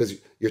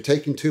 Because you're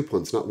taking 2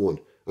 punts, not one.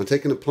 I'm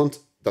taking a punt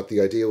that the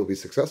idea will be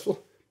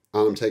successful,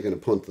 and I'm taking a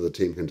punt that the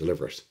team can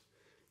deliver it.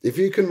 If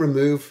you can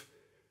remove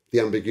the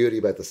ambiguity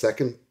about the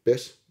second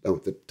bit, no,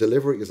 the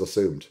delivery is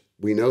assumed.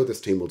 We know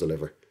this team will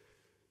deliver.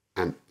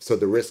 And so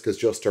the risk is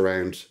just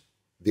around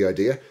the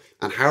idea.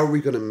 And how are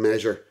we going to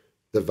measure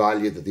the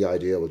value that the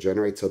idea will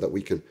generate so that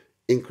we can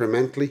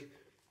incrementally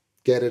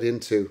get it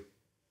into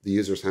the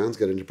user's hands,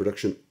 get it into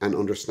production, and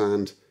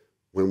understand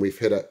when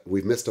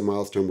we've missed a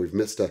milestone, we've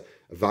missed a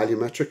value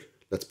metric,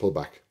 let's pull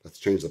back, let's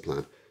change the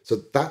plan. So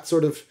that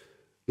sort of,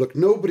 look,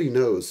 nobody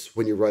knows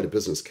when you write a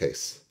business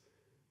case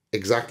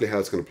exactly how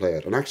it's going to play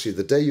out. And actually,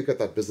 the day you get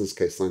that business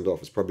case signed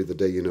off is probably the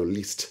day you know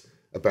least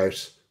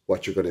about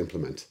what you're going to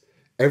implement.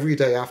 Every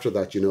day after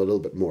that, you know a little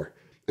bit more.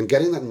 And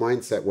getting that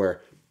mindset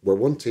where we're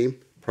one team,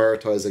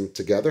 prioritizing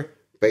together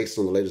based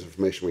on the latest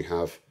information we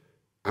have,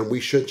 and we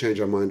should change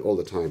our mind all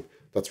the time.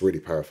 That's really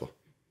powerful.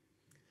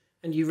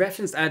 And you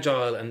referenced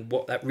Agile and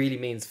what that really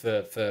means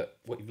for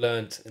what you've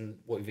learned and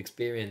what you've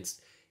experienced.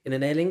 In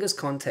an Aer Lingus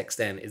context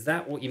then, is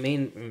that what you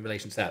mean in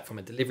relation to that from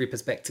a delivery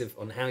perspective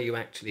on how you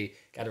actually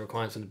gather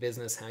requirements from the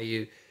business, how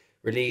you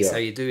release, how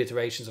you do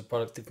iterations of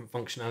product, different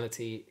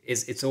functionality?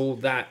 It's all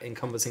that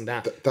encompassing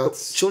that?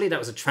 Surely that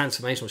was a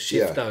transformational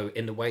shift though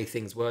in the way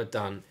things were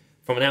done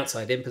from an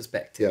outside-in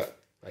perspective. Yeah.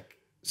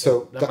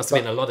 So that must have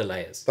been a lot of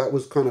layers. That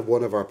was kind of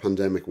one of our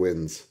pandemic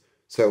wins.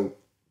 So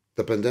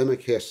the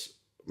pandemic hit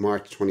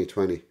March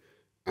 2020,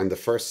 and the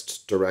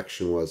first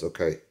direction was,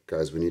 okay,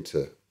 guys, we need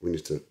to we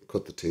need to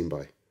cut the team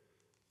by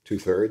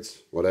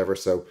 2/3, whatever.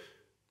 So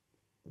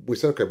we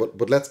said, okay,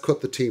 but let's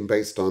cut the team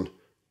based on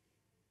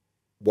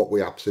what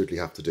we absolutely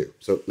have to do.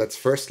 So let's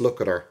first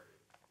look at our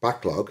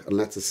backlog and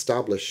let's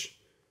establish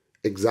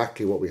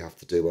exactly what we have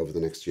to do over the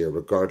next year,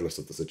 regardless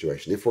of the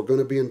situation. If we're going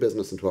to be in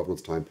business in 12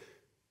 months' time,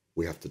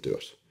 we have to do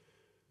it.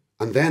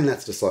 And then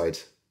let's decide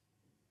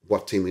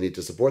what team we need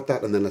to support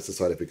that, and then let's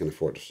decide if we can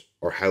afford it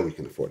or how we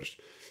can afford it.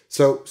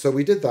 So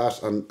we did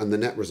that, and the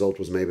net result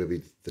was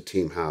maybe the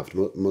team halved,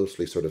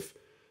 mostly sort of,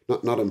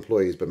 not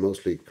employees, but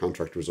mostly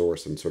contract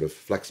resource and sort of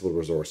flexible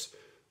resource.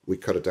 We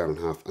cut it down in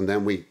half, and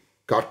then we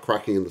got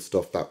cracking in the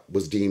stuff that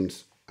was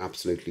deemed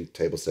absolutely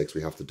table stakes,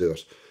 we have to do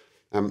it.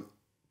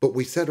 But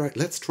we said, right,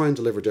 let's try and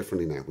deliver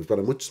differently now. We've got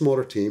a much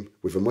smaller team.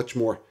 We've a much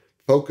more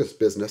focused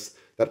business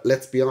that,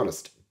 let's be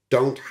honest,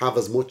 don't have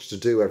as much to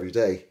do every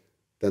day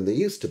than they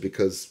used to,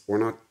 because we're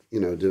not,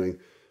 doing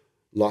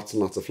lots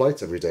and lots of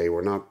flights every day.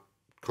 We're not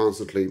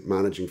constantly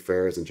managing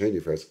fares and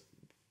changing fares.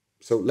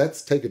 So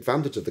let's take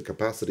advantage of the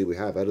capacity we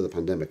have out of the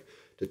pandemic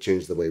to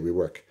change the way we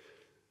work.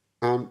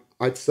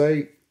 I'd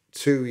say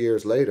 2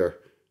 years later,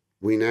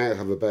 we now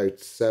have about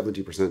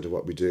 70% of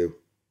what we do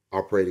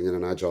operating in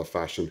an agile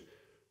fashion.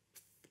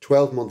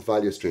 12-month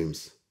value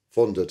streams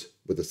funded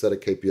with a set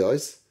of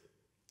KPIs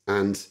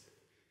and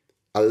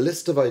a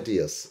list of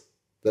ideas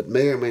that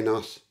may or may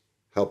not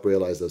help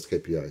realize those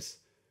KPIs.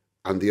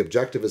 And the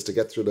objective is to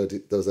get through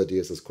those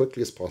ideas as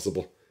quickly as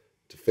possible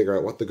to figure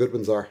out what the good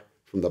ones are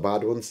from the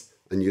bad ones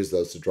and use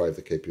those to drive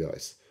the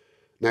KPIs.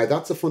 Now,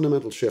 that's a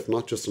fundamental shift,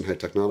 not just in how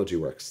technology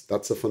works.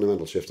 That's a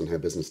fundamental shift in how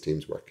business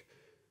teams work.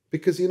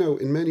 Because,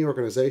 in many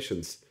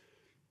organizations,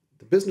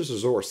 the business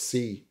resource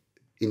see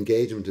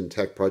engagement in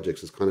tech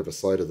projects as kind of a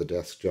side of the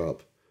desk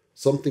job.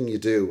 Something you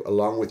do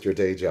along with your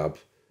day job,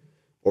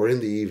 or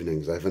in the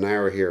evenings. I have an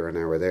hour here, an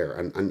hour there.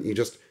 And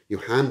you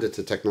hand it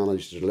to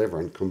technology to deliver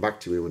and come back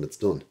to you when it's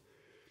done.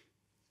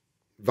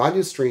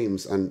 Value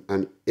streams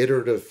and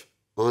iterative,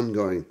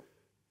 ongoing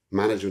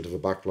management of a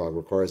backlog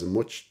requires a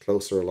much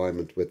closer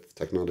alignment with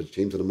technology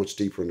teams and a much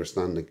deeper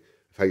understanding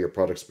of how your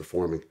product's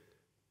performing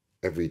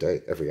every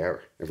day, every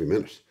hour, every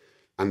minute.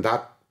 And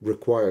that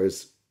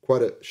requires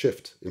quite a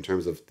shift in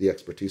terms of the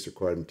expertise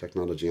required in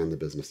technology and the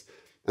business.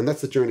 And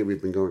that's the journey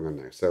we've been going on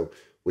now. So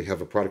we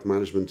have a product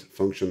management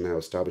function now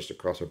established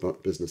across our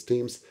business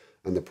teams,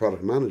 and the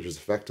product managers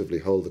effectively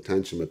hold the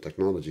tension with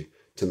technology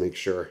to make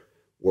sure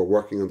we're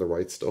working on the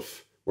right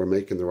stuff, we're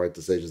making the right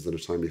decisions in a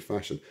timely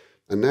fashion.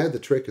 And now the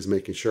trick is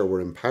making sure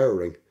we're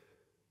empowering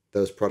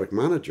those product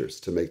managers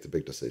to make the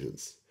big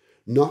decisions.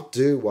 Not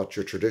do what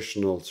your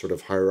traditional sort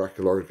of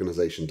hierarchical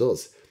organization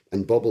does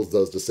and bubbles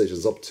those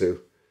decisions up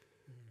to,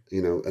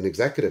 an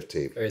executive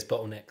team. Various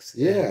bottlenecks.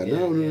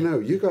 No.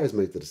 You guys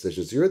make the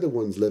decisions. You're the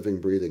ones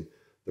living, breathing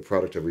the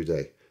product every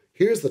day.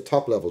 Here's the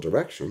top level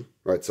direction,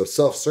 right? So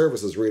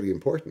self-service is really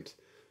important.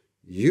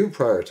 You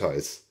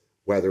prioritize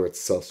whether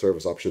it's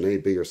self-service option A,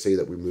 B, or C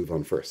that we move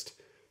on first,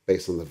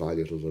 based on the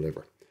value it'll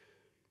deliver.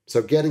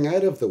 So getting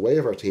out of the way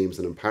of our teams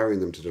and empowering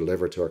them to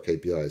deliver to our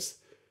KPIs,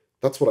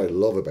 that's what I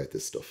love about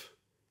this stuff.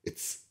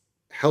 It's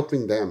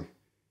helping them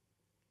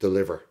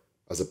deliver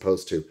as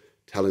opposed to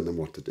telling them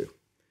what to do.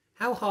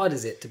 How hard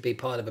is it to be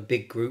part of a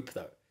big group,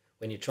 though,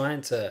 when you're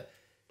trying to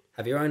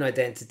have your own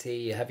identity,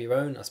 you have your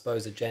own, I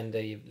suppose,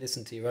 agenda, you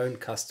listen to your own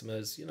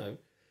customers,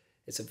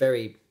 it's a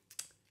very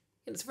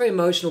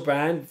emotional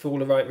brand for all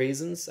the right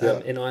reasons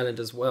in Ireland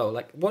as well.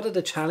 Like, what are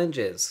the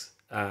challenges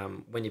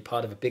when you're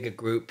part of a bigger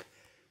group?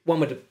 One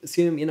would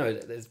assume,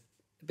 there's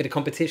a bit of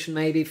competition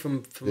maybe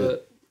from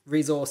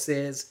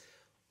resources,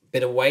 a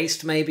bit of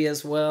waste maybe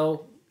as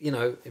well, in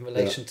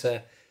relation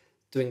to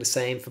doing the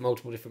same for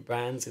multiple different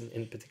brands,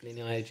 in particularly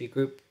in the IAG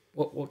group.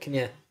 What can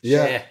you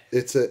share?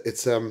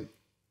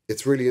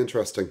 It's really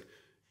interesting,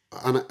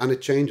 and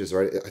it changes,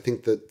 right? I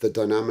think that the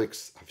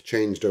dynamics have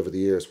changed over the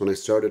years. When I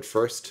started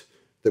first,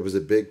 there was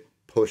a big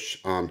push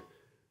on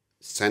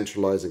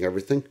centralizing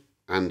everything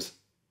and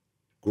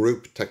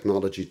group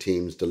technology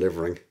teams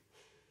delivering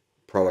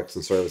products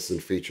and services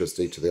and features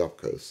to each of the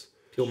opcos.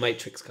 Pure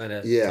matrix kind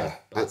of.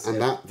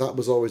 That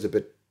was always a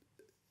bit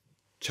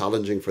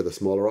challenging for the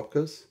smaller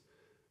opcos.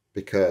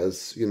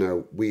 Because,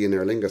 we in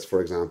Aer Lingus, for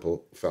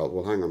example, felt,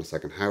 well, hang on a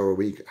second,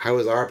 how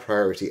is our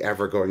priority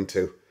ever going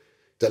to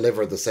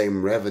deliver the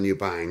same revenue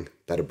bang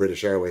that a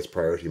British Airways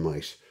priority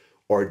might,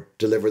 or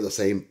deliver the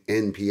same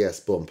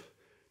NPS bump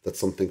that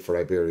something for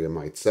Iberia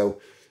might?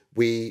 So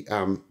we,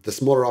 the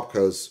smaller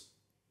opcos,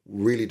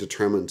 really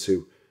determined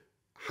to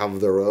have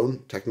their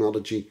own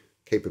technology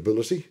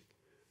capability,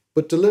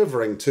 but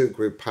delivering to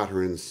group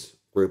patterns,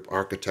 group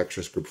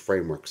architectures, group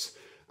frameworks.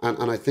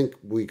 And I think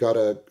we got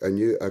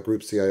a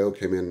group CIO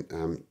came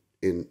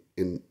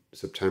in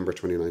September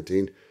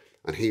 2019,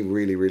 and he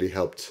really, really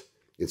helped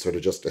in sort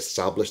of just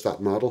establish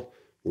that model.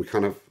 We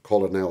kind of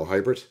call it now a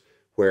hybrid,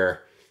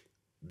 where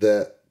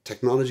the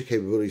technology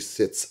capability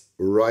sits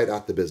right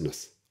at the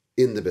business,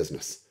 in the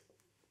business.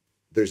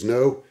 There's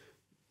no,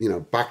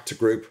 back to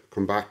group,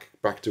 come back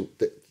to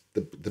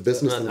the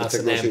business and the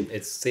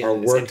technology are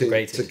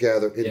working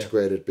together,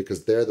 integrated,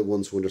 because they're the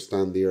ones who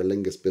understand the Aer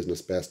Lingus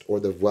business best, or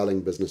the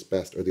Vueling business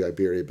best, or the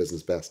Iberia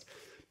business best.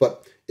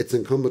 But it's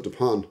incumbent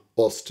upon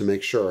us to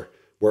make sure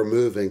we're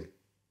moving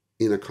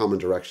in a common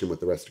direction with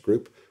the rest of the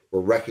group. We're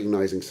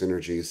recognizing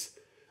synergies.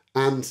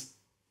 And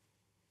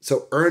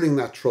so earning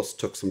that trust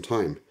took some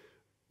time.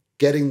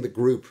 Getting the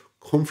group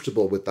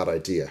comfortable with that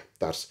idea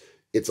that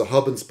it's a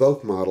hub and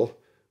spoke model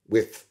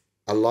with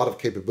a lot of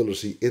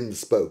capability in the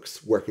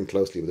spokes working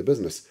closely with the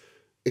business.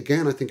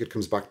 Again, I think it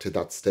comes back to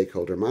that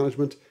stakeholder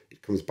management.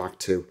 It comes back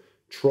to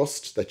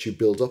trust that you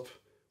build up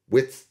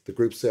with the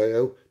group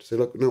CIO to say,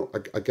 look, no,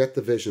 I get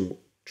the vision.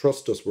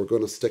 Trust us. We're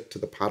going to stick to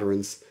the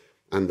patterns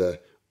and the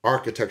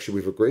architecture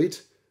we've agreed,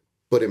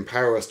 but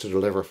empower us to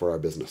deliver for our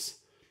business.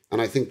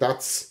 And I think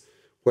that's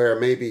where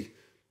maybe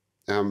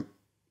in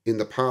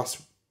the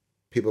past,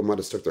 people might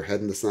have stuck their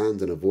head in the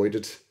sand and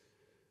avoided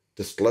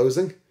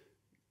disclosing,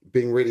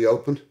 being really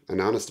open and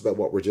honest about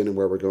what we're doing and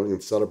where we're going,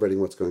 and celebrating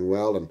what's going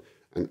well,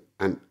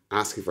 and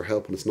asking for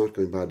help when it's not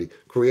going badly,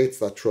 creates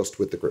that trust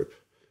with the group.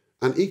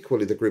 And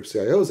equally, the group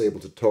CIO is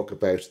able to talk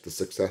about the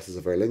successes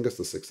of Aer Lingus,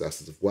 the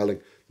successes of Vueling,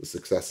 the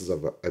successes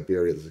of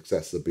Iberia, the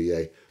successes of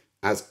BA,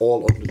 as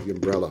all under the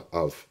umbrella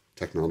of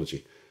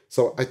technology.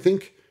 So I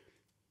think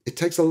it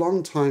takes a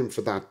long time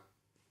for that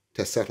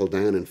to settle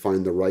down and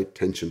find the right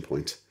tension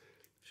point.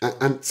 Sure.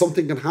 And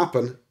something can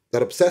happen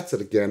that upsets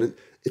it again.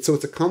 So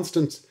it's a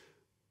constant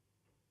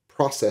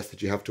process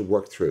that you have to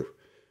work through.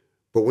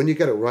 But when you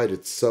get it right,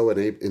 it's so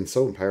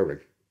empowering,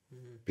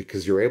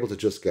 because you're able to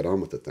just get on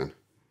with it then.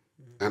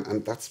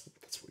 And that's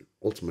what we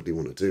ultimately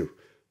want to do.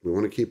 We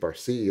want to keep our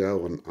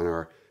CEO and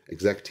our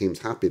exec teams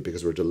happy,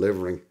 because we're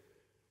delivering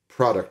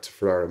product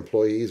for our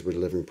employees, we're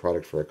delivering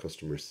product for our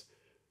customers.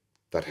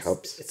 That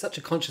helps. It's such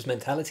a conscious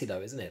mentality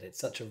though, isn't it? It's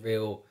such a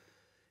real,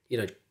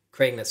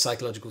 creating that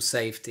psychological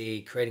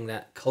safety, creating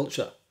that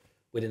culture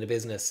within a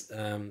business,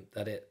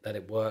 that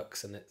it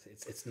works, and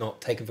it's not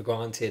taken for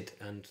granted,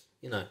 and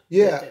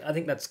I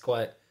think that's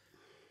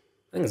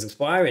it's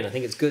inspiring. I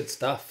think it's good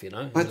stuff, in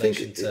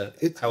relation to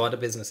how other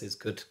businesses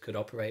could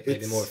operate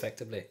maybe more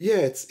effectively.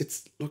 Yeah,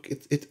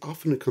 it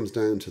often comes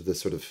down to the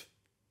sort of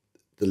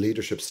the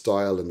leadership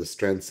style and the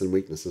strengths and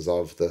weaknesses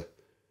of the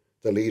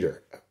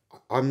leader.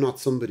 I'm not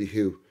somebody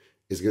who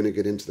is going to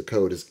get into the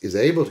code, is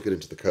able to get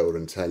into the code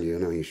and tell you,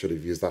 you should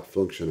have used that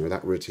function or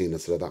that routine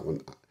instead of that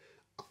one.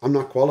 I'm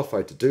not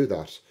qualified to do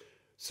that.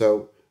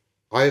 So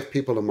I have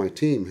people on my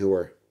team who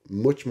are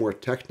much more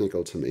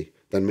technical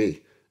than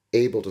me,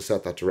 able to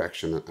set that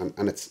direction.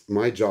 And it's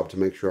my job to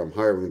make sure I'm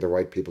hiring the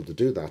right people to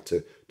do that,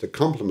 to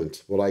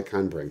complement what I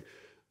can bring.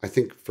 I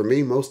think for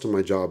me, most of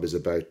my job is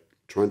about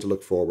trying to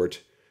look forward,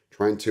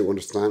 trying to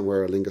understand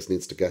where Aer Lingus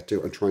needs to get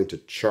to, and trying to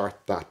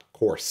chart that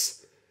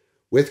course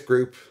with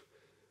group,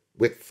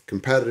 with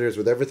competitors,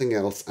 with everything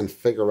else, and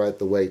figure out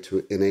the way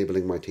to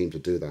enabling my team to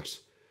do that.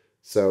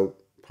 So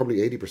probably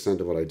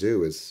 80% of what I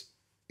do is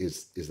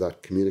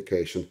that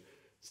communication,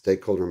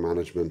 stakeholder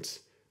management,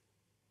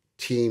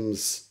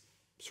 teams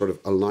sort of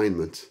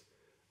alignment,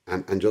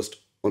 and just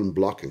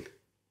unblocking.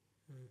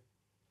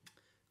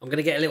 I'm going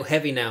to get a little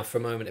heavy now for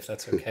a moment, if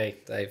that's okay,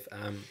 Dave.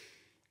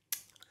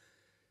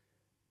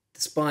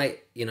 Despite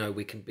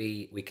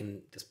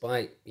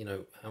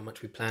how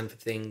much we plan for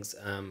things,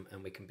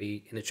 and we can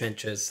be in the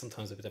trenches,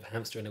 sometimes a bit of a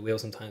hamster in a wheel,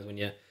 sometimes when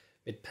you're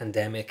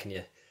mid-pandemic and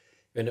you're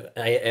in an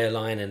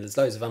airline and there's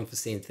loads of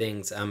unforeseen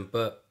things,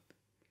 but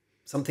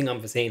something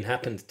unforeseen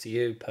happened to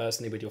you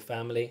personally with your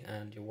family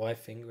and your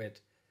wife, Ingrid,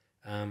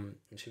 and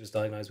she was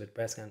diagnosed with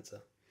breast cancer.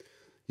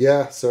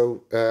 Yeah,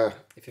 so...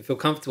 if you feel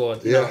comfortable,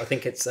 I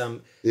think it's...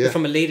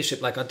 From a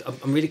leadership,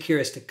 I'm really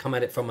curious to come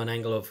at it from an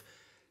angle of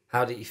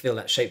how did you feel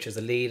that shaped you as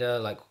a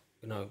leader?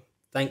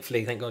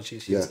 Thankfully, thank God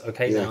she's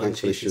okay now. And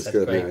she's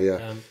good great. now,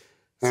 yeah.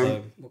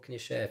 So what can you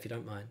share, if you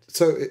don't mind?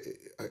 So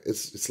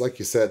it's like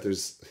you said,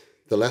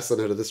 the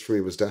lesson out of this for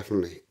me was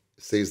definitely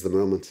seize the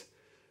moment.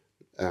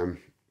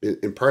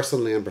 In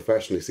personally and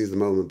professionally, seize the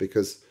moment,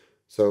 because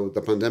so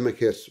the pandemic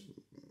hit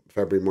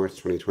February, March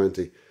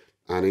 2020,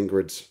 and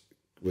Ingrid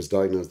was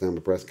diagnosed then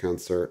with breast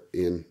cancer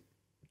in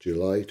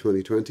July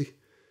 2020.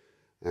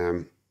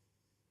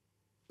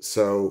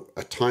 So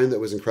a time that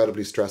was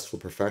incredibly stressful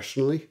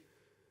professionally,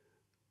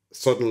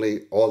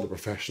 suddenly all the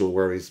professional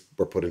worries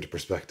were put into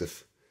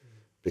perspective,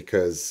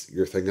 because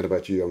you're thinking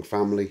about your young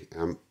family.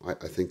 I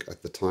think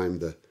at the time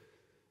the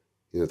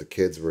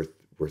kids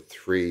were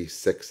 3,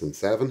 6, and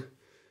 7,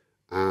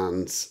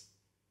 and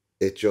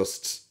it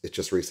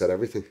just reset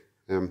everything.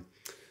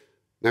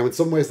 Now, in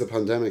some ways, the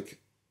pandemic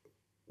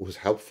was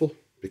helpful,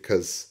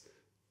 because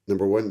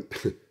number one,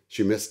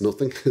 she missed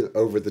nothing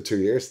over the 2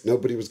 years.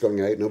 Nobody was going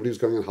out. Nobody was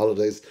going on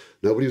holidays.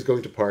 Nobody was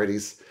going to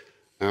parties.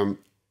 And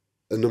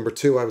number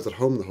two, I was at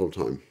home the whole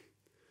time,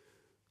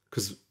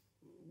 because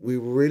we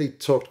really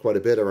talked quite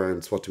a bit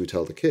around what do we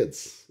tell the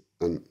kids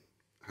and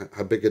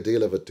how big a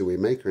deal of it do we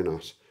make or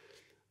not.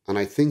 And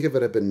I think if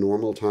it had been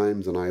normal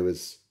times and I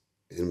was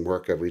in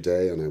work every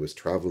day and I was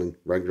traveling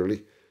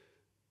regularly,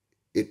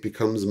 it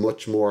becomes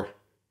much more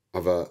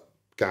of a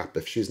gap,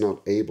 if she's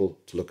not able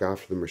to look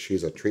after them, or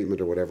she's at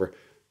treatment or whatever,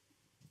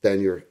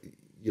 then you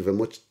have a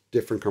much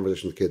different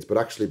conversation with kids. But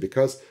actually,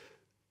 because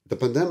the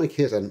pandemic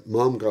hit and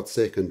mom got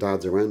sick and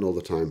dad's around all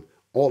the time,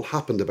 all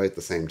happened about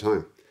the same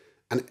time.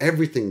 And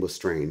everything was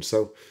strange.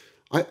 So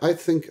I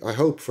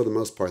hope for the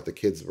most part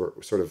the kids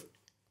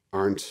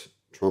aren't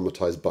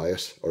traumatized by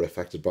it or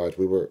affected by it.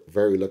 We were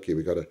very lucky.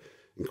 We got an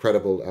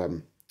incredible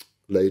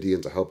lady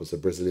in to help us, a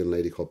Brazilian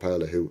lady called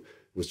Paula, who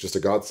was just a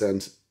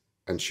godsend.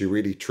 And she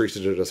really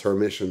treated it as her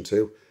mission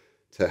too,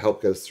 to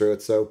help get us through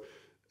it. So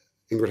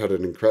Ingrid had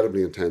an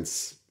incredibly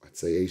intense, I'd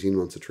say 18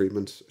 months of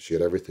treatment. She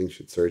had everything.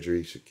 She had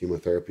surgery, she had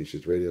chemotherapy, she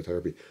had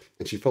radiotherapy,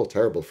 and she felt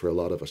terrible for a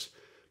lot of it.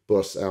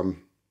 But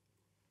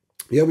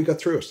yeah, we got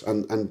through it.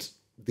 And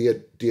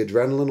the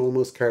adrenaline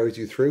almost carries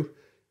you through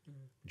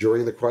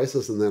during the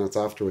crisis, and then it's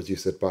afterwards you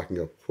sit back and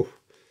go, whew,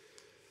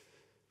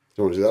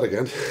 don't want to do that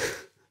again.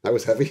 That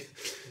was heavy.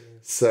 Yeah.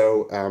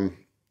 So,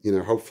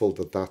 hopeful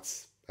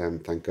that's,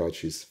 thank God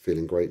she's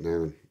feeling great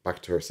now and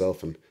back to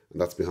herself, and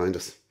that's behind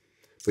us.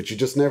 But you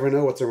just never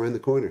know what's around the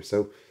corner.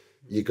 So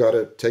you got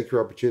to take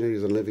your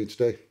opportunities and live each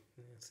day.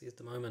 Yeah, seize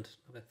the moment.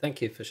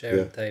 Thank you for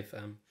sharing, Dave.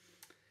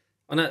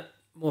 On a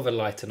more of a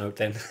lighter note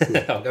then,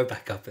 I'll go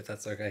back up if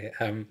that's okay.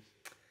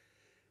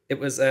 It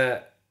was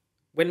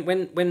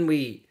when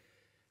we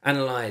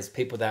analyze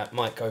people that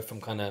might go from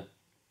kind of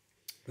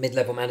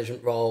mid-level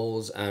management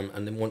roles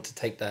and then want to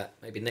take that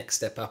maybe next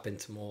step up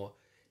into more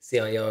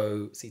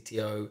CIO,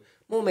 CTO,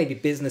 more maybe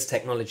business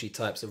technology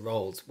types of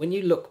roles. When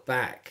you look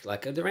back,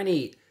 like, are there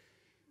any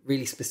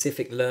really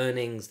specific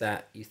learnings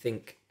that you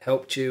think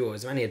helped you, or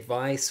is there any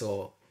advice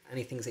or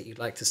any things that you'd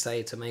like to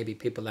say to maybe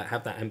people that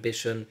have that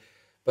ambition,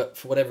 but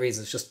for whatever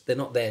reason, it's just they're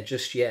not there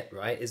just yet,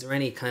 right? Is there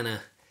any kind of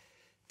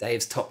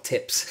Dave's top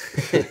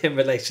tips in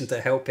relation to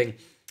helping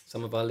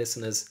some of our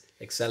listeners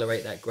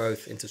accelerate that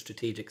growth into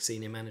strategic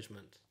senior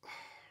management?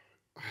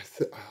 I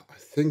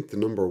think the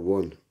number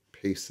one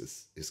piece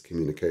is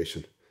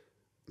communication.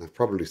 And I've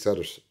probably said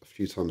it a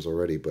few times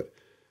already, but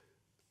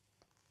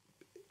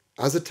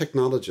as a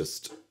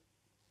technologist,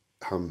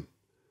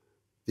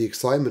 the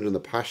excitement and the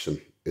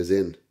passion is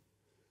in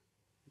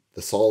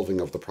the solving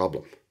of the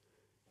problem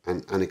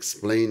and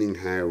explaining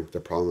how the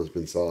problem has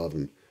been solved,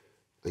 and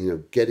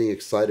getting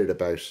excited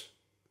about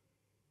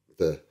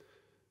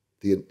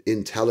the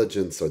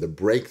intelligence or the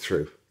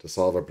breakthrough to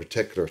solve a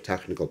particular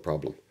technical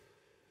problem.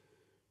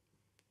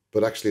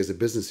 But actually, as a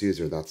business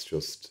user, that's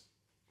just,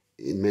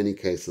 in many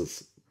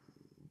cases,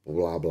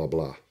 blah, blah,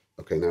 blah.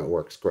 Okay, now it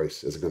works.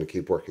 Great. Is it going to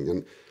keep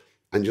working?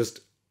 And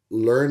just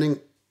learning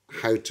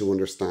how to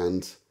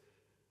understand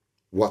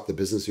what the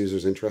business user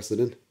is interested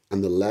in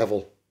and the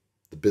level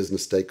the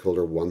business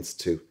stakeholder wants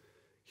to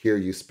hear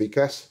you speak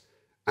at,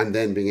 and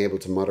then being able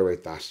to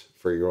moderate that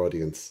for your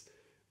audience,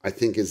 I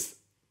think is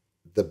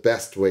the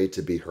best way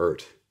to be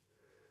heard.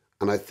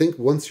 And I think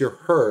once you're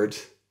heard,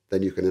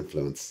 then you can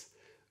influence.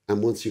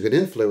 And once you can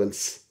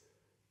influence,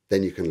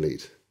 then you can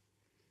lead.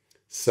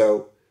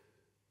 So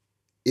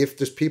if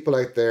there's people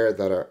out there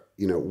that are,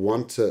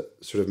 want to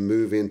sort of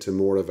move into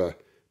more of a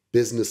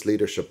business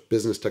leadership,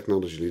 business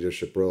technology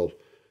leadership role,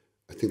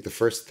 I think the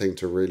first thing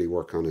to really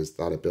work on is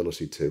that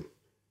ability to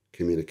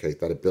communicate,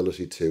 that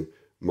ability to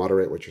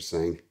moderate what you're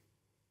saying,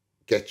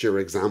 get your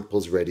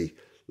examples ready,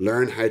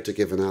 learn how to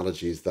give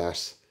analogies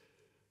that,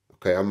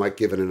 okay, I might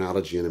give an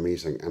analogy in a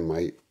meeting and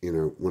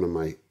one of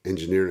my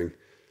engineering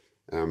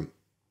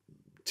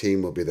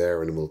team will be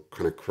there and will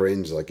kind of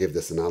cringe. I give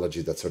this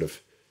analogy that sort of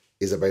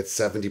is about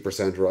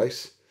 70%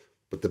 right,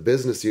 but the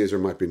business user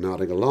might be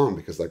nodding along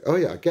because like, oh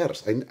yeah, I get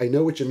it. I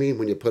know what you mean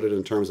when you put it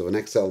in terms of an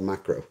Excel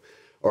macro,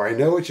 or I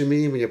know what you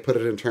mean when you put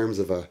it in terms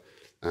of a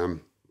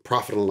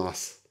profit and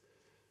loss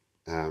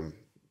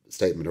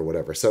statement or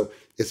whatever. So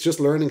it's just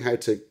learning how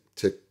to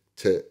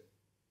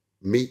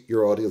meet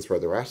your audience where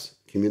they're at,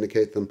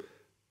 communicate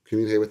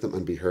with them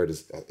and be heard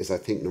is I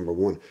think number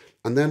one.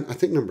 And then I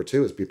think number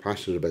two is be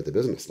passionate about the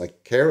business,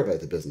 like care about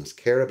the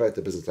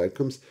business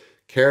outcomes,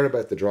 care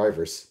about the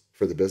drivers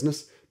for the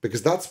business,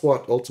 because that's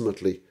what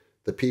ultimately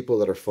the people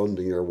that are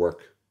funding your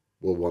work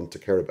will want to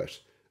care about.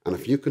 And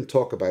if you can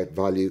talk about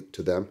value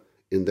to them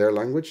in their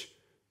language,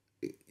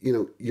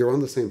 you're on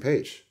the same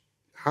page.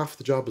 Half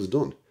the job is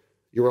done.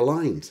 You're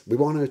aligned. We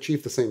want to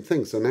achieve the same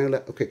thing. So now,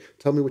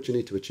 tell me what you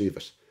need to achieve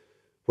it.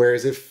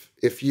 Whereas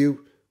if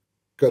you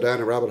go down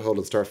a rabbit hole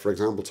and start, for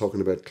example,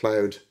 talking about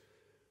cloud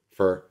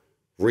for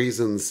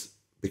reasons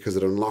because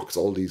it unlocks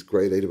all these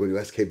great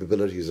AWS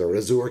capabilities or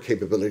Azure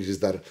capabilities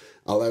that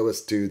allow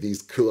us to do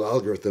these cool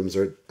algorithms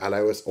or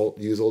allow us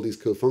use all these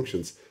cool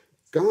functions,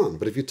 gone.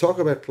 But if you talk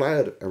about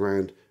cloud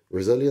around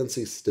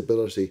resiliency,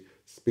 stability,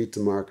 speed to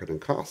market and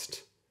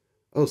cost,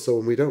 so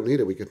when we don't need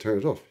it, we can turn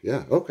it off.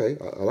 Yeah, okay,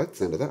 I like the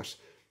sound of that.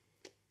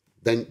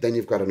 Then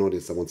you've got an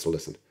audience that wants to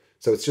listen.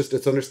 So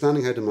it's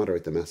understanding how to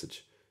moderate the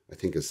message, I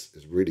think is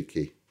really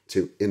key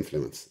to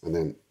influence. And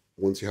then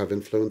once you have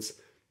influence,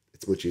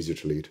 it's much easier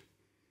to lead.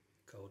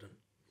 Golden.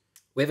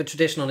 We have a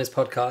tradition on this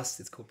podcast.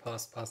 It's called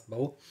Pass the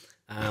Ball.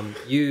 I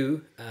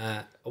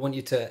want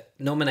you to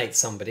nominate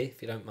somebody,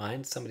 if you don't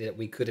mind, somebody that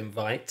we could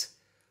invite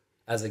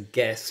as a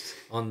guest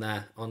on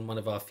one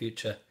of our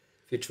future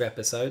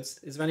episodes.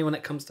 Is there anyone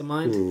that comes to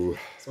mind? Ooh.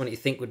 Someone that you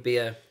think would be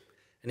an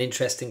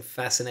interesting,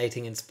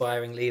 fascinating,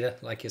 inspiring leader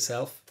like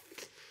yourself?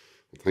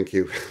 Thank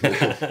you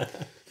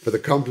for the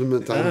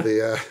compliment and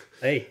the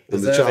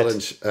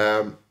challenge.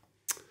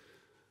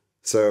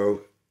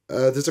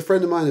 There's a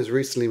friend of mine who's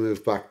recently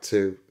moved back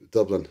to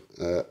Dublin,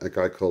 a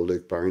guy called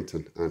Luke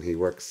Barrington, and he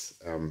works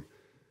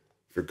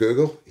for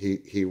Google.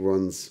 He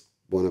runs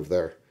one of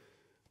their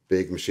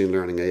big machine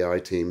learning AI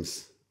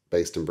teams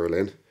based in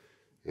Berlin.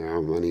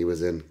 And he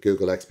was in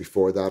Google X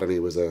before that, and he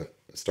was a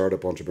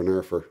startup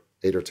entrepreneur for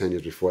 8 or 10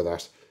 years before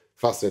that.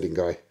 Fascinating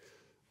guy.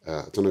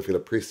 I don't know if he'll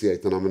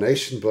appreciate the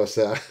nomination, but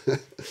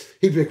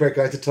he'd be a great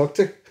guy to talk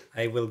to.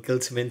 I will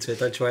guilt him into it.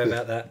 Don't you worry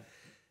about that.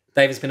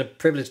 Dave, it's been a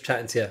privilege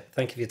chatting to you.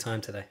 Thank you for your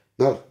time today.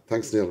 No,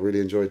 thanks, Neil.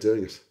 Really enjoyed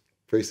doing it.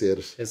 Appreciate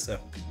it. Yes, sir.